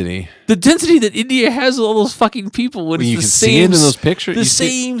density. the density that India has of all those fucking people, when When it's you the can same, see it in those pictures. the you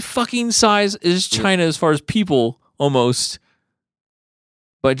see- same fucking size as China as far as people almost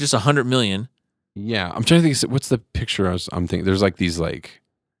by just 100 million. Yeah, I'm trying to think. What's the picture I'm thinking? There's like these like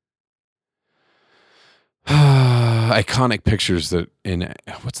iconic pictures that in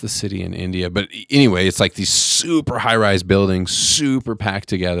what's the city in India? But anyway, it's like these super high-rise buildings, super packed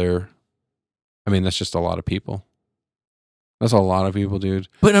together. I mean, that's just a lot of people. That's a lot of people, dude.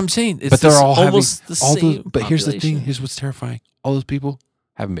 But I'm saying, it's But they're all almost having the all same. those. But here's the thing. population. Here's what's terrifying. All those people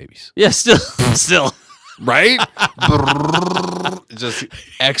having babies, Yeah, still. right? Just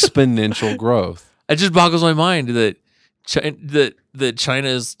exponential growth. It just boggles my mind that that China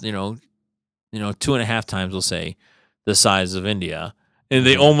is, 2.5 times, we'll say, the size of India, and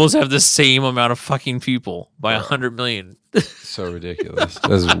they almost have the same amount of fucking people by 100 million. So ridiculous.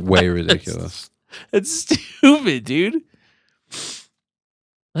 That's way ridiculous. That's stupid, dude.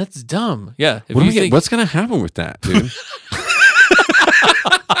 That's dumb. Yeah. If What's going to happen with that, dude?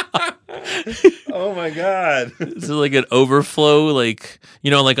 Oh my God. Is it like an overflow? Like,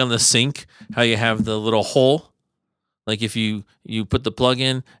 like on the sink, how you have the little hole? Like if you put the plug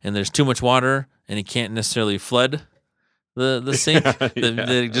in and there's too much water and it can't necessarily flood the sink, that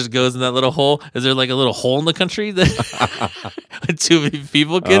it just goes in that little hole. Is there like a little hole in the country that too many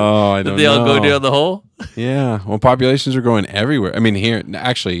people can? I don't they all go know. down the hole? Yeah. Well, populations are growing everywhere. I mean, here,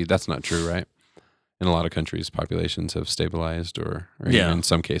 actually, that's not true, right? In a lot of countries, populations have stabilized or even in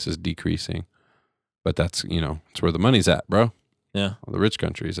some cases decreasing. But that's, it's where the money's at, bro. Yeah. All the rich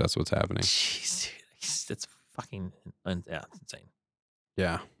countries, that's what's happening. Jeez, dude. That's fucking it's insane.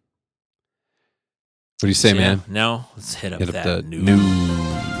 Yeah. What do you say, man? Now let's hit up Hit up that the news.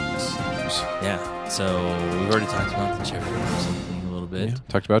 Yeah. So we've already talked about the Jeffrey Epstein thing a little bit. Yeah.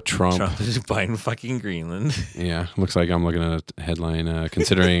 Talked about Trump. Trump is buying fucking Greenland. Yeah. Looks like I'm looking at a headline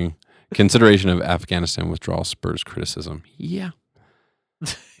consideration of Afghanistan withdrawal spurs criticism. Yeah.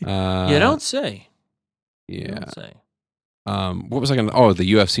 You don't say. You Yeah. don't say. What was I gonna? Oh, the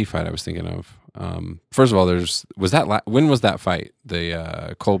UFC fight I was thinking of. First of all, when was that fight?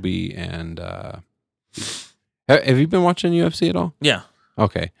 The Colby and have you been watching UFC at all? Yeah.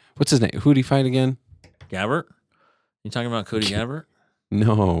 Okay. What's his name? Who'd he fight again? Gabbert? You talking about Cody Gabbert?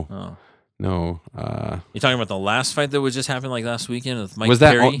 No. Oh. No. You talking about the last fight that was just happened like last weekend with Mike was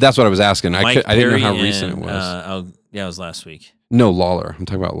that? Perry? That's what I was asking. I didn't know how Perry recent it and, was. Yeah, it was last week. No, Lawler. I'm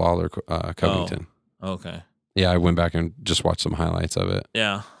talking about Lawler Covington. Okay. Yeah, I went back and just watched some highlights of it.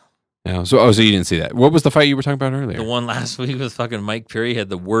 Yeah. Yeah. So you didn't see that? What was the fight you were talking about earlier? The one last week with fucking Mike Perry had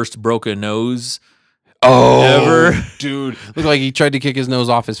the worst broken nose ever, ever. Dude. Looked like he tried to kick his nose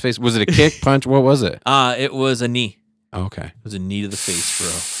off his face. Was it a kick, punch? What was it? It was a knee. Okay. It was a knee to the face,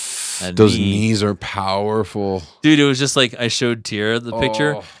 bro. Those knees are powerful. Dude, it was just like I showed Tierra the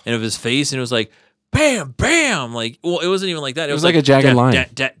picture and of his face, and it was like, bam, bam. Like, well, it wasn't even like that. It was like a jagged line.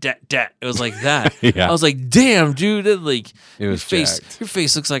 It was like that. Yeah. I was like, damn, dude. It was your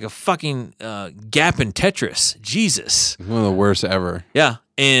face looks like a fucking gap in Tetris. Jesus. One of the worst ever. Yeah.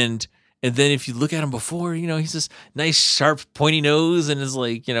 And then if you look at him before, he's this nice, sharp, pointy nose and is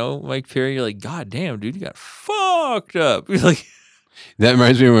like, Mike Perry, you're like, God damn, dude, you got fucked up. You're like, that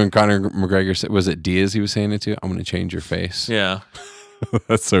reminds me of when Conor McGregor said, was it Diaz he was saying it to? I'm going to change your face. yeah.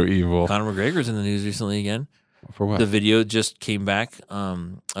 That's so evil. Conor McGregor's in the news recently again. For what? The video just came back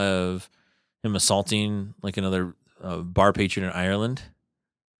of him assaulting like another bar patron in Ireland.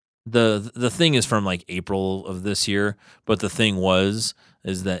 The thing is from like April of this year, but the thing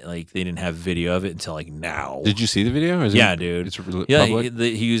is that like they didn't have video of it until like now. Did you see the video? Yeah, dude. It's public?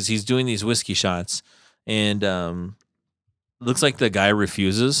 He's doing these whiskey shots, and looks like the guy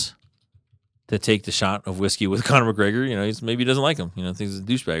refuses to take the shot of whiskey with Conor McGregor. Maybe he doesn't like him. Thinks he's a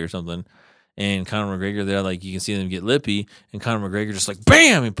douchebag or something. And Conor McGregor there, like you can see them get lippy, and Conor McGregor just like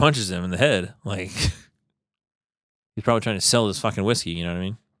bam, he punches him in the head. Like he's probably trying to sell this fucking whiskey. You know what I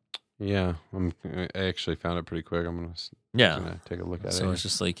mean? Yeah, I actually found it pretty quick. I'm gonna take a look at it. So it's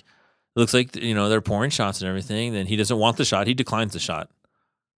just like it looks like they're pouring shots and everything. Then he doesn't want the shot. He declines the shot,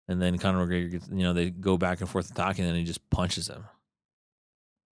 and then Conor McGregor gets, they go back and forth talking, and then he just punches him.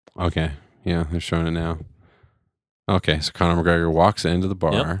 Okay. Yeah, they're showing it now. Okay, so Conor McGregor walks into the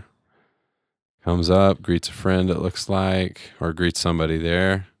bar, comes up, greets a friend, it looks like, or greets somebody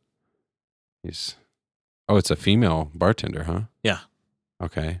there. It's a female bartender, huh? Yeah.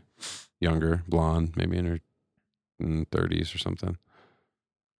 Okay. Younger, blonde, maybe in her 30s or something.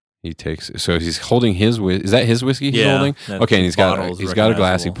 He's holding is that his whiskey he's holding? Okay, and he's got a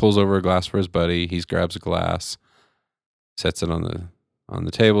glass. He pulls over a glass for his buddy. He grabs a glass, sets it on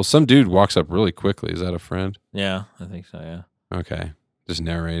the table. Some dude walks up really quickly. Is that a friend? Yeah, I think so, yeah. Okay. just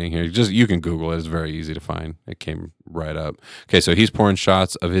narrating here. Just you can Google it. It's very easy to find. It came right up. Okay, so he's pouring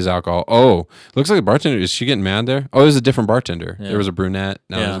shots of his alcohol. Oh, looks like the bartender. Is she getting mad there? Oh, it was a different bartender. Yeah. There was a brunette.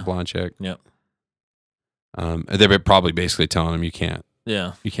 Now Yeah. there's a blonde chick. Yep. They're probably basically telling him you can't do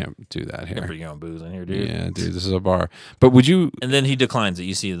that Can't here. bring your own booze in here, dude. Yeah, dude, this is a bar. But would you? And then he declines it.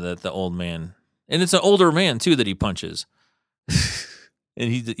 You see that the old man, and it's an older man too that he punches,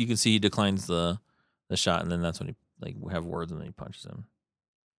 and you can see he declines the shot, and then that's when he have words, and then he punches him.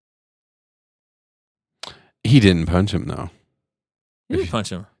 He didn't punch him though. He didn't punch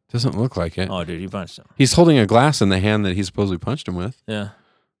him. Doesn't look like it. Oh, dude, he punched him. He's holding a glass in the hand that he supposedly punched him with. Yeah.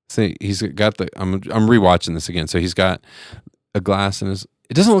 See, he's got the. I'm rewatching this again. So he's got a glass in his.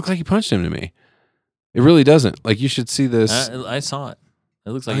 It doesn't look like he punched him to me. It really doesn't. Like you should see this. I saw it.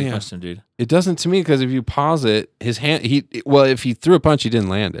 It looks like he punched him, dude. It doesn't to me because if you pause it, his hand. If he threw a punch, he didn't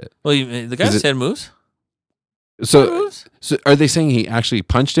land it. Well, the guy's head moves. So are they saying he actually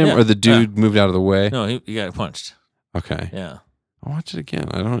punched him, Yeah. or the dude moved out of the way? No, he got punched. Okay. Yeah. I'll watch it again.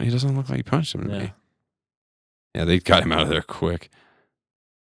 He doesn't look like he punched him to Yeah. me. Yeah, they got him out of there quick.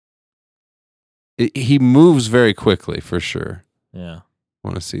 He moves very quickly, for sure. Yeah. I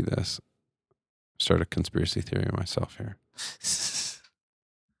want to see this. Start a conspiracy theory myself here.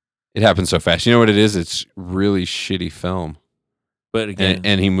 It happens so fast. You know what it is? It's really shitty film. But again,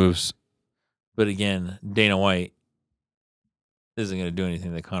 And he moves. But again, Dana White isn't going to do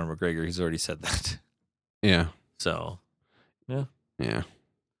anything to Conor McGregor. He's already said that. Yeah. So, Yeah.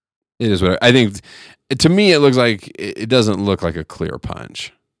 It is what I think. To me, it looks like it doesn't look like a clear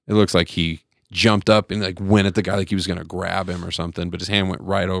punch. It looks like he jumped up and went at the guy like he was going to grab him or something, but his hand went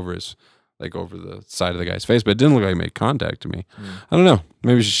right over over the side of the guy's face, but it didn't look like he made contact to me. I don't know.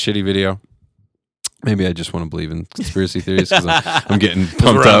 Maybe it's just a shitty video. Maybe I just want to believe in conspiracy theories because I'm getting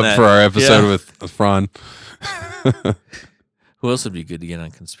pumped up for our episode with Fran. Who else would be good to get on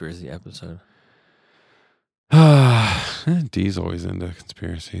a conspiracy episode? D's always into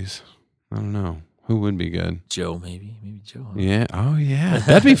conspiracies. I don't know. Who would be good? Joe, maybe Joe. Huh? Yeah. Oh, yeah.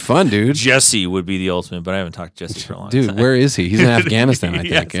 That'd be fun, dude. Jesse would be the ultimate, but I haven't talked to Jesse for a long Dude, time. where is he? He's in Afghanistan, I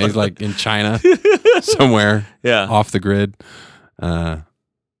think. Yeah, He's in China somewhere. Yeah. Off the grid. Yeah,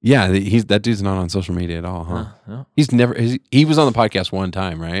 that dude's not on social media at all, huh? No. He's never. He was on the podcast one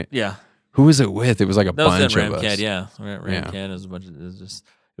time, right? Yeah. Who was it with? It was like a That was bunch then of us. Ramcad, yeah. Ramcad is a bunch of.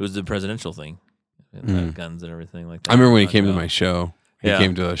 It was the presidential thing, and guns and everything like that. I remember when he came to my show. He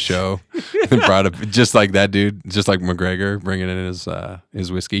came to a show and brought up just like that dude, just like McGregor bringing in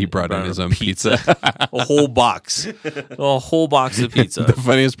his whiskey. He brought in his own pizza. A whole box of pizza. The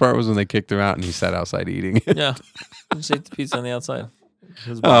funniest part was when they kicked him out and he sat outside eating it. Yeah, just ate the pizza on the outside.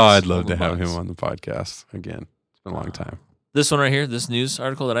 I'd love to have him on the podcast again. It's been a long time. This one right here, this news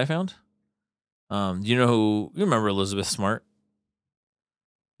article that I found. Do you know who? You remember Elizabeth Smart,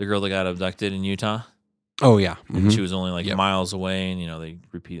 the girl that got abducted in Utah? Oh yeah, And she was only miles away, and they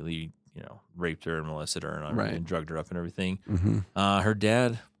repeatedly raped her and molested her and drugged her up and everything. Her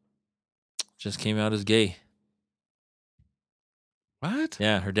dad just came out as gay. What?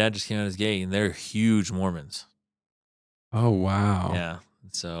 Yeah, her dad just came out as gay, and they're huge Mormons. Oh wow. Yeah,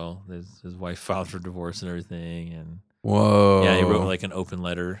 so his wife filed for divorce and everything, and whoa. yeah, he wrote an open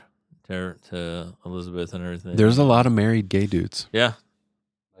letter to Elizabeth and everything. There's a lot of married gay dudes. Yeah,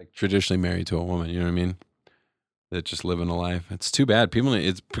 traditionally married to a woman. You know what I mean? That just living a life. It's too bad.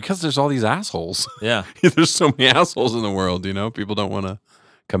 It's because there's all these assholes. Yeah. There's so many assholes in the world, people don't want to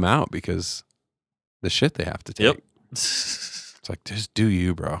come out because the shit they have to take. Yep. It's like, just do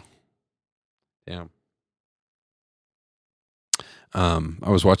you, bro. Damn. I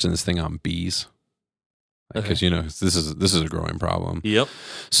was watching this thing on bees. Because this is a growing problem. Yep.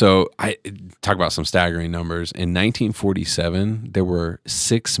 So I talk about some staggering numbers. In 1947, there were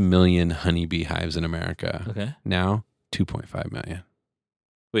 6 million honeybee hives in America. Okay. Now, 2.5 million.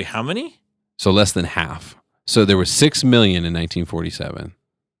 Wait, how many? So less than half. So there were 6 million in 1947.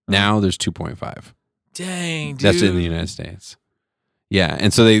 Now there's 2.5. Dang, dude. That's in the United States. Yeah,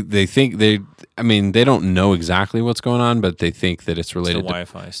 and so they think they don't know exactly what's going on, but they think that it's related to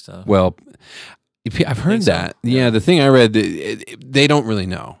Wi-Fi stuff. Well, I've heard that. So. Yeah, the thing I read, they don't really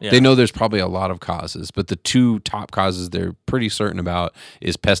know. Yeah. They know there's probably a lot of causes, but the two top causes they're pretty certain about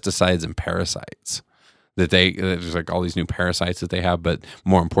is pesticides and parasites. There's all these new parasites that they have, but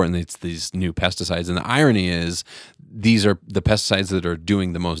more importantly, it's these new pesticides. And the irony is, these are the pesticides that are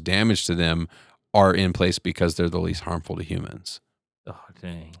doing the most damage to them are in place because they're the least harmful to humans. Oh,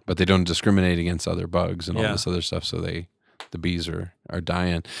 dang! But they don't discriminate against other bugs and all this other stuff, so the bees are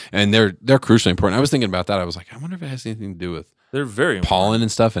dying, and they're crucially important. I was thinking about that. I was like, I wonder if it has anything to do with they're very pollen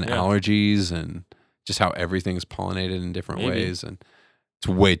and stuff and allergies and just how everything's pollinated in different ways. And It's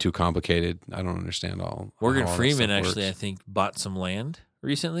way too complicated. I don't understand all. Morgan how all that Freeman stuff actually, I works. think, bought some land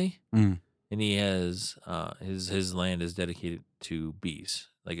recently, Mm. and he has his land is dedicated to bees,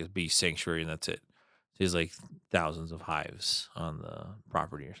 like a bee sanctuary, and that's it. He has like thousands of hives on the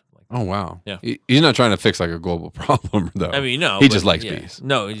property or something like that. Oh wow. Yeah. He's not trying to fix like a global problem though. I mean, no, he but just likes yeah. bees.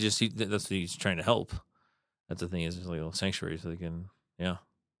 No, that's what he's trying to help. That's the thing is, it's like a little sanctuary so they can, yeah.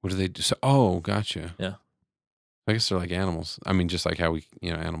 What do they do? So, oh, gotcha. Yeah. I guess they're like animals. I mean, just like how we,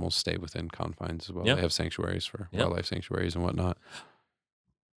 animals stay within confines as well. Yep. They have sanctuaries for Yep. wildlife sanctuaries and whatnot.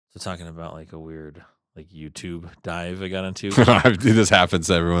 So talking about like a weird like YouTube dive I got into. This happens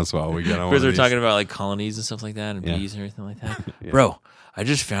every once in a while. We get on. Because we're talking about like colonies and stuff like that and Yeah. bees and everything like that. Yeah. Bro, I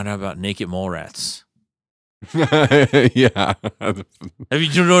just found out about naked mole rats. Yeah. Have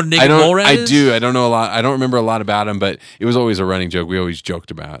you know what a naked mole rat I is? do. I don't know a lot. I don't remember a lot about him, but it was always a running joke. We always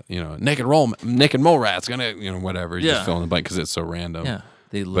joked about, naked mole rat's gonna, whatever. You Yeah. just fill in the blank because it's so random. Yeah.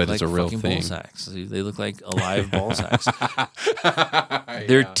 They look But like it's a real fucking thing. ball sacks. They look like alive ball sacks.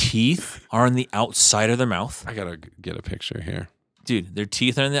 Their teeth are on the outside of their mouth. I gotta get a picture here. Dude, their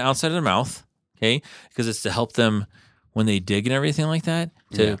teeth are on the outside of their mouth, okay? Because it's to help them when they dig and everything like that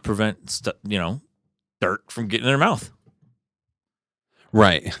to Yeah. prevent, dirt from getting in their mouth.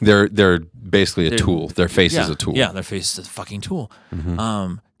 Right. They're basically a They're- tool. Their face yeah, is a tool. Yeah, their face is a fucking tool.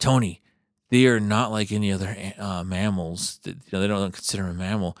 Mhm. Tony, they are not like any other mammals. They don't consider them a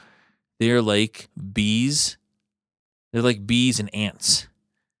mammal. They are like bees. They're like bees and ants.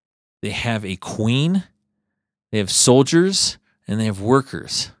 They have a queen, they have soldiers, and they have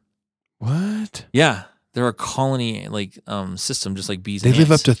workers. What? Yeah, they're a colony system, just like bees. They and live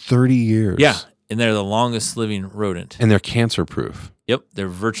up ants. to 30 years. Yeah, and they're the longest living rodent. And they're cancer proof. Yep, they're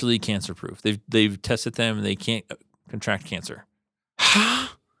virtually cancer proof. They've tested them, and they can't contract cancer.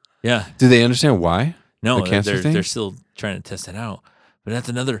 Yeah. Do they understand why? No, The cancer thing? they're still trying to test it out. But that's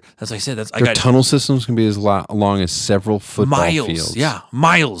like I said, I Their got tunnel systems can be as long as several football miles. fields. Yeah,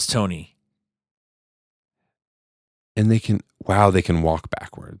 miles, Tony. And they can walk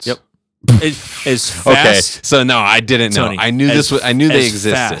backwards. Yep. As fast. Okay. So no, I didn't know. Tony, I knew as- I knew they as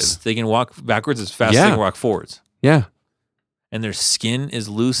existed. fast. They can walk backwards as fast as Yeah. they can walk forwards. Yeah. And their skin is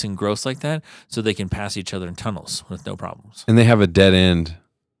loose and gross like that, so they can pass each other in tunnels with no problems. And they have a dead end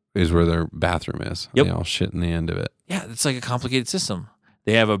is where their bathroom is. Yep. They all shit in the end of it. Yeah, it's like a complicated system.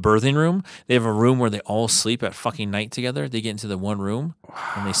 They have a birthing room. They have a room where they all sleep at fucking night together. They get into the one room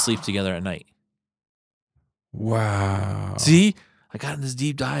and they sleep together at night. Wow. See, I got in this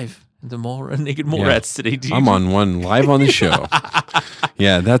deep dive into naked mole Yeah. rats today, dude. I'm on one live on the show.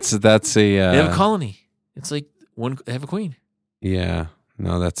 Yeah, that's a They have a colony. It's like they have a queen, yeah.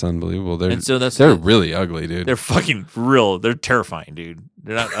 No, that's unbelievable. and so They're really ugly, dude. they're fucking real. They're terrifying, dude.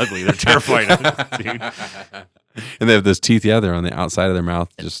 They're not ugly. They're terrifying, dude. And they have those teeth. Yeah, they're on the outside of their mouth,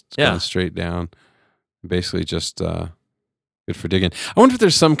 just Yeah. going straight down. Basically, just good for digging. I wonder if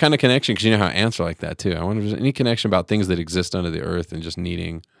there's some kind of connection because you know how ants are like that too. I wonder if there's any connection about things that exist under the earth and just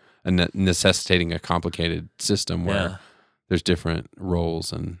needing necessitating a complicated system where Yeah. there's different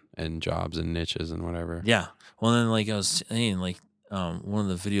roles and jobs and niches and whatever. Yeah. Well, then like I was saying, like one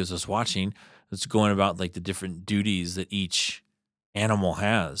of the videos I was watching was going about like the different duties that each animal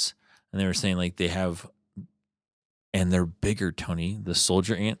has, and they were saying like they have, and they're bigger. Tony, the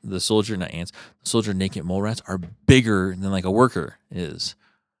soldier naked mole rats are bigger than like a worker is,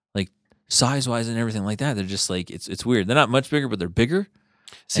 like size wise and everything like that. They're just like it's weird. They're not much bigger, but they're bigger.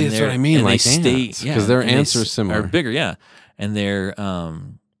 See, And that's what they're- I mean. and Like they ants, stay, yeah, because their and they ants are s- similar. Are bigger, yeah, and they're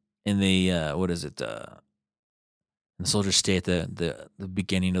and they what is it? The soldiers stay at the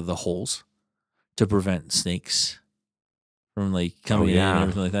beginning of the holes to prevent snakes from like coming in yeah. and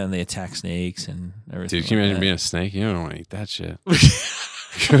everything like that, and they attack snakes and everything. Dude, can you like imagine that. being a snake? You don't want to eat that shit.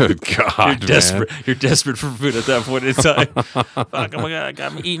 Good God, You're man. desperate. You're desperate for food at that point in time. Fuck! Oh my god! I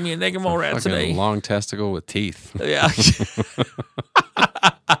got me eating me a naked mole rat Fucking today. long testicle with teeth. Yeah.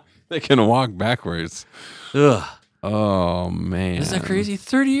 They can walk backwards. Ugh. Oh man, Isn't that crazy?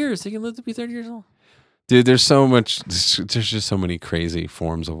 30 years. They can live to be 30 years old. dude? There's just so many crazy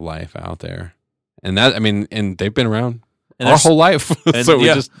forms of life out there, and and they've been around And our there's- whole life. and- So we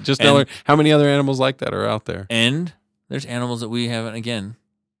yeah. just And- know how many other animals like that are out there. And there's animals that we haven't again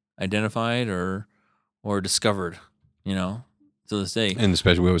identified or discovered. To this day. And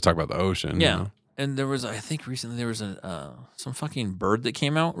especially we always talk about the ocean. Yeah. you know? And there was, I think recently there was some fucking bird that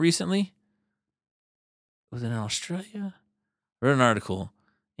came out recently. Was it in Australia? I read an article,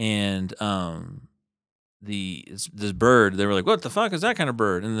 and this bird, they were like, "What the fuck is that kind of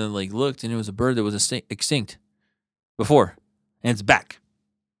bird?" And then like looked, and it was a bird that was extinct before, and it's back.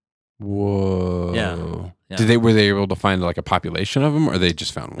 Whoa. Yeah. Were they able to find like a population of them, or they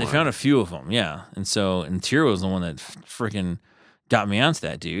just found one? They found a few of them, yeah. And Tyr was the one that freaking got me onto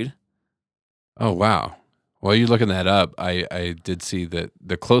that, dude. Oh, wow. Well, you're looking that up. I did see that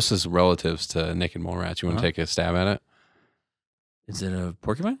the closest relatives to naked mole rats. You want to take a stab at it? Is it a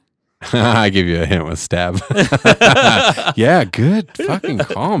porcupine? I give you a hint with stab. Yeah, good fucking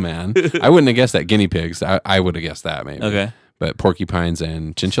call, man. I wouldn't have guessed that. Guinea pigs. I would have guessed that maybe. Okay. But porcupines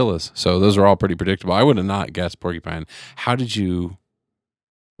and chinchillas. So those are all pretty predictable. I would have not guessed porcupine.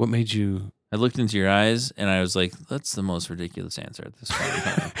 What made you? I looked into your eyes and I was like, that's the most ridiculous answer at this point in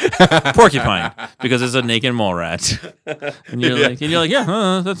time. Porcupine, because it's a naked mole rat. And you're like,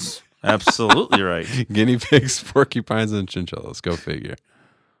 yeah, that's absolutely right. Guinea pigs, porcupines, and chinchillas. Go figure.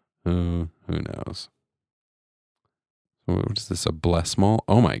 Who knows? What is this? A bless mole?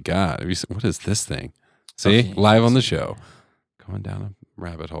 Oh my God. What is this thing? See? Okay. Live on the show. Going down a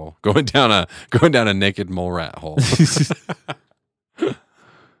rabbit hole. Going down a naked mole rat hole.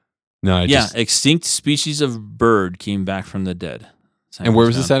 No, extinct species of bird came back from the dead. And where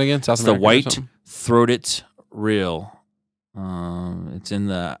was this at again? South It's America? the white-throated rail. It's in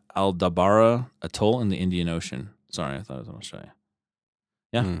the Aldabara Atoll in the Indian Ocean. Sorry, I thought it was in Australia.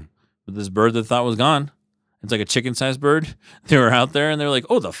 Yeah. But this bird that thought was gone. It's like a chicken-sized bird. They were out there and they're like,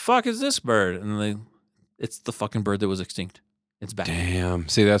 "Oh, the fuck is this bird?" And it's the fucking bird that was extinct. It's back. Damn.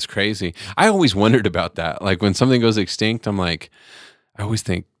 See, that's crazy. I always wondered about that. Like when something goes extinct, I'm like, I always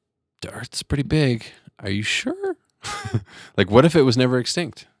think the Earth's pretty big. Are you sure? Like, what if it was never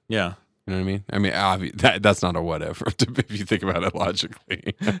extinct? Yeah. You know what I mean? I mean, that's not a what if, if you think about it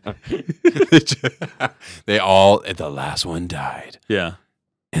logically. The last one died. Yeah.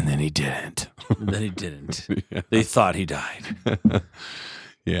 And then he didn't. Yeah. They thought he died.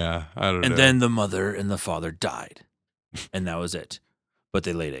 Yeah, I don't know. And then the mother and the father died. And that was it. But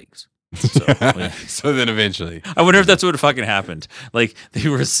they laid eggs. So, so then eventually. I wonder if that's what fucking happened. Like they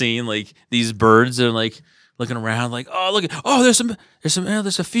were seeing like these birds and like looking around like, oh, look,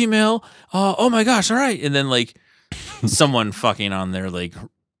 there's a female. Oh my gosh, all right. And then like someone fucking on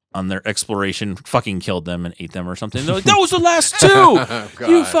their exploration fucking killed them and ate them or something. They're like, that was the last two. Oh,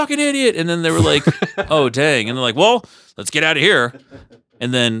 you fucking idiot. And then they were like, oh dang. And they're like, well, let's get out of here.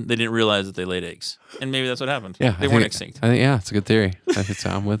 And then they didn't realize that they laid eggs. And maybe that's what happened. Yeah, they weren't extinct. I think, it's a good theory.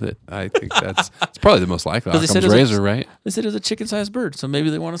 I'm with it. I think it's probably the most likely. They said Razor, right? They said it was a chicken-sized bird, so maybe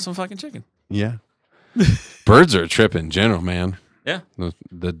they wanted some fucking chicken. Yeah. Birds are a trip in general, man. Yeah.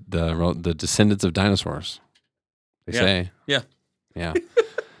 The descendants of dinosaurs, they say. Yeah. Yeah.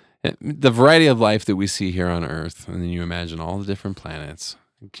 The variety of life that we see here on Earth, and then you imagine all the different planets.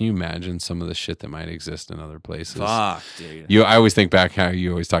 Can you imagine some of the shit that might exist in other places? Fuck, dude. I always think back how you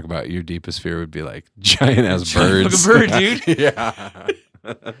always talk about your deepest fear would be like giant ass birds. Fucking bird, dude. Yeah.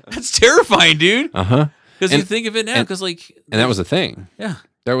 That's terrifying, dude. Uh-huh. Because you think of it now, because like... And that was a thing. Yeah.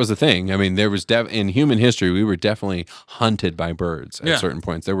 That was a thing. I mean, there was in human history, we were definitely hunted by birds at certain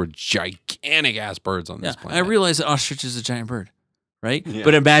points. There were gigantic ass birds on this planet. I realize that ostrich is a giant bird, right? Yeah.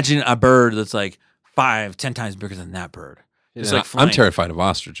 But imagine a bird that's like 5-10 times bigger than that bird. It's like I'm terrified of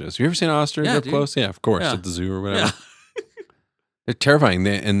ostriches. You ever seen an ostrich up dude. close? Yeah, of course, at the zoo or whatever. Yeah. They're terrifying.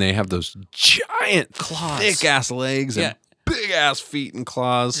 They have those giant claws, thick ass legs, and big ass feet and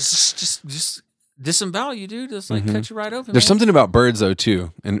claws. Just disembowel you, dude. Just like cut you right open. There's something about birds though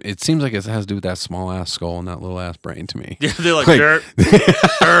too, and it seems like it has to do with that small ass skull and that little ass brain to me. Yeah, they're like dirt,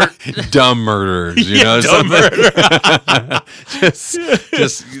 dumb murderers. You know, dumb murder.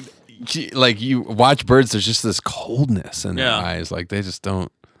 just. Like you watch birds, there's just this coldness in their eyes. Like they just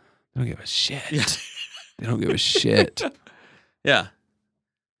don't give a shit. Yeah. They don't give a shit. Yeah.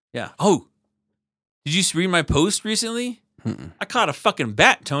 Oh, did you read my post recently? I caught a fucking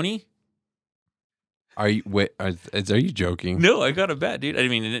bat, Tony. Are you joking? No, I got a bat, dude. I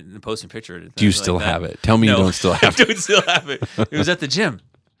didn't post a picture. Do you still have it? Tell me you don't still have it. I don't still have it. It was at the gym.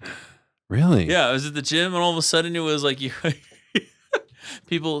 Really? Yeah, I was at the gym, and all of a sudden it was like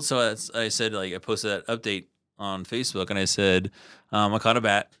people. So I said, like, I posted that update on Facebook, and I said, I caught a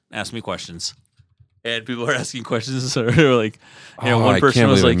bat. Ask me questions. And people are asking questions. So they were like, one person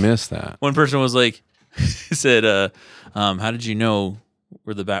was like, missed that. One person was like, said, how did you know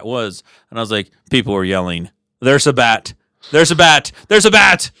where the bat was? And I was like, people were yelling, "There's a bat! There's a bat! There's a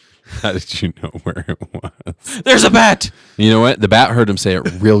bat!" How did you know where it was? There's a bat! You know what? The bat heard him say it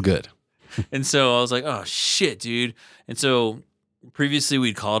real good. And so I was like, oh shit, dude. And so previously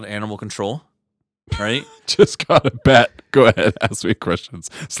we'd called animal control, right? Just got a bat. Go ahead, ask me questions.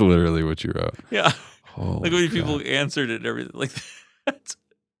 It's literally what you wrote. Yeah. Holy like when God. people answered it and everything like that.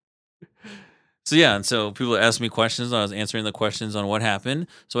 So yeah, and so people asked me questions. I was answering the questions on what happened.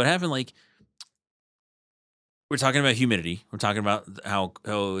 So what happened, like, we're talking about humidity. We're talking about how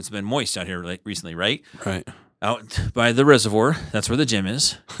it's been moist out here like recently, right? Right. Out by the reservoir. That's where the gym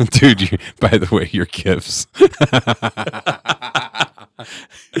is. Dude, by the way, your gifts.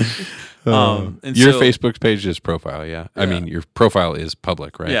 And your so- Facebook page is profile, yeah. I mean, your profile is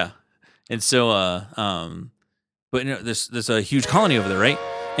public, right? Yeah. And so, but there's a huge colony over there, right?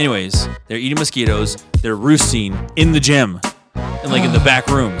 Anyways, they're eating mosquitoes. They're roosting in the gym, and like in the back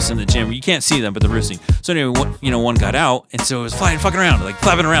rooms in the gym. You can't see them, but they're roosting. So anyway, one got out, and so it was flying, fucking around, like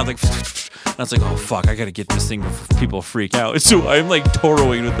flapping around, like. And I was like, oh fuck, I gotta get this thing before people freak out. And so I'm like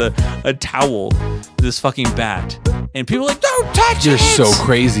toroing with a towel, this fucking bat, and people are like, don't touch You're it. so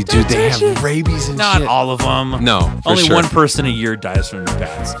crazy, dude. They touch have it. rabies and Not shit. all of them. No, for Only sure. one person a year dies from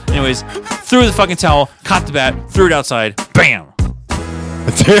bats. Anyways, threw the fucking towel, caught the bat, threw it outside, bam.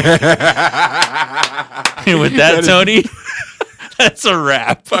 And with that, Tony, that's a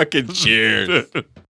wrap. Fucking cheers.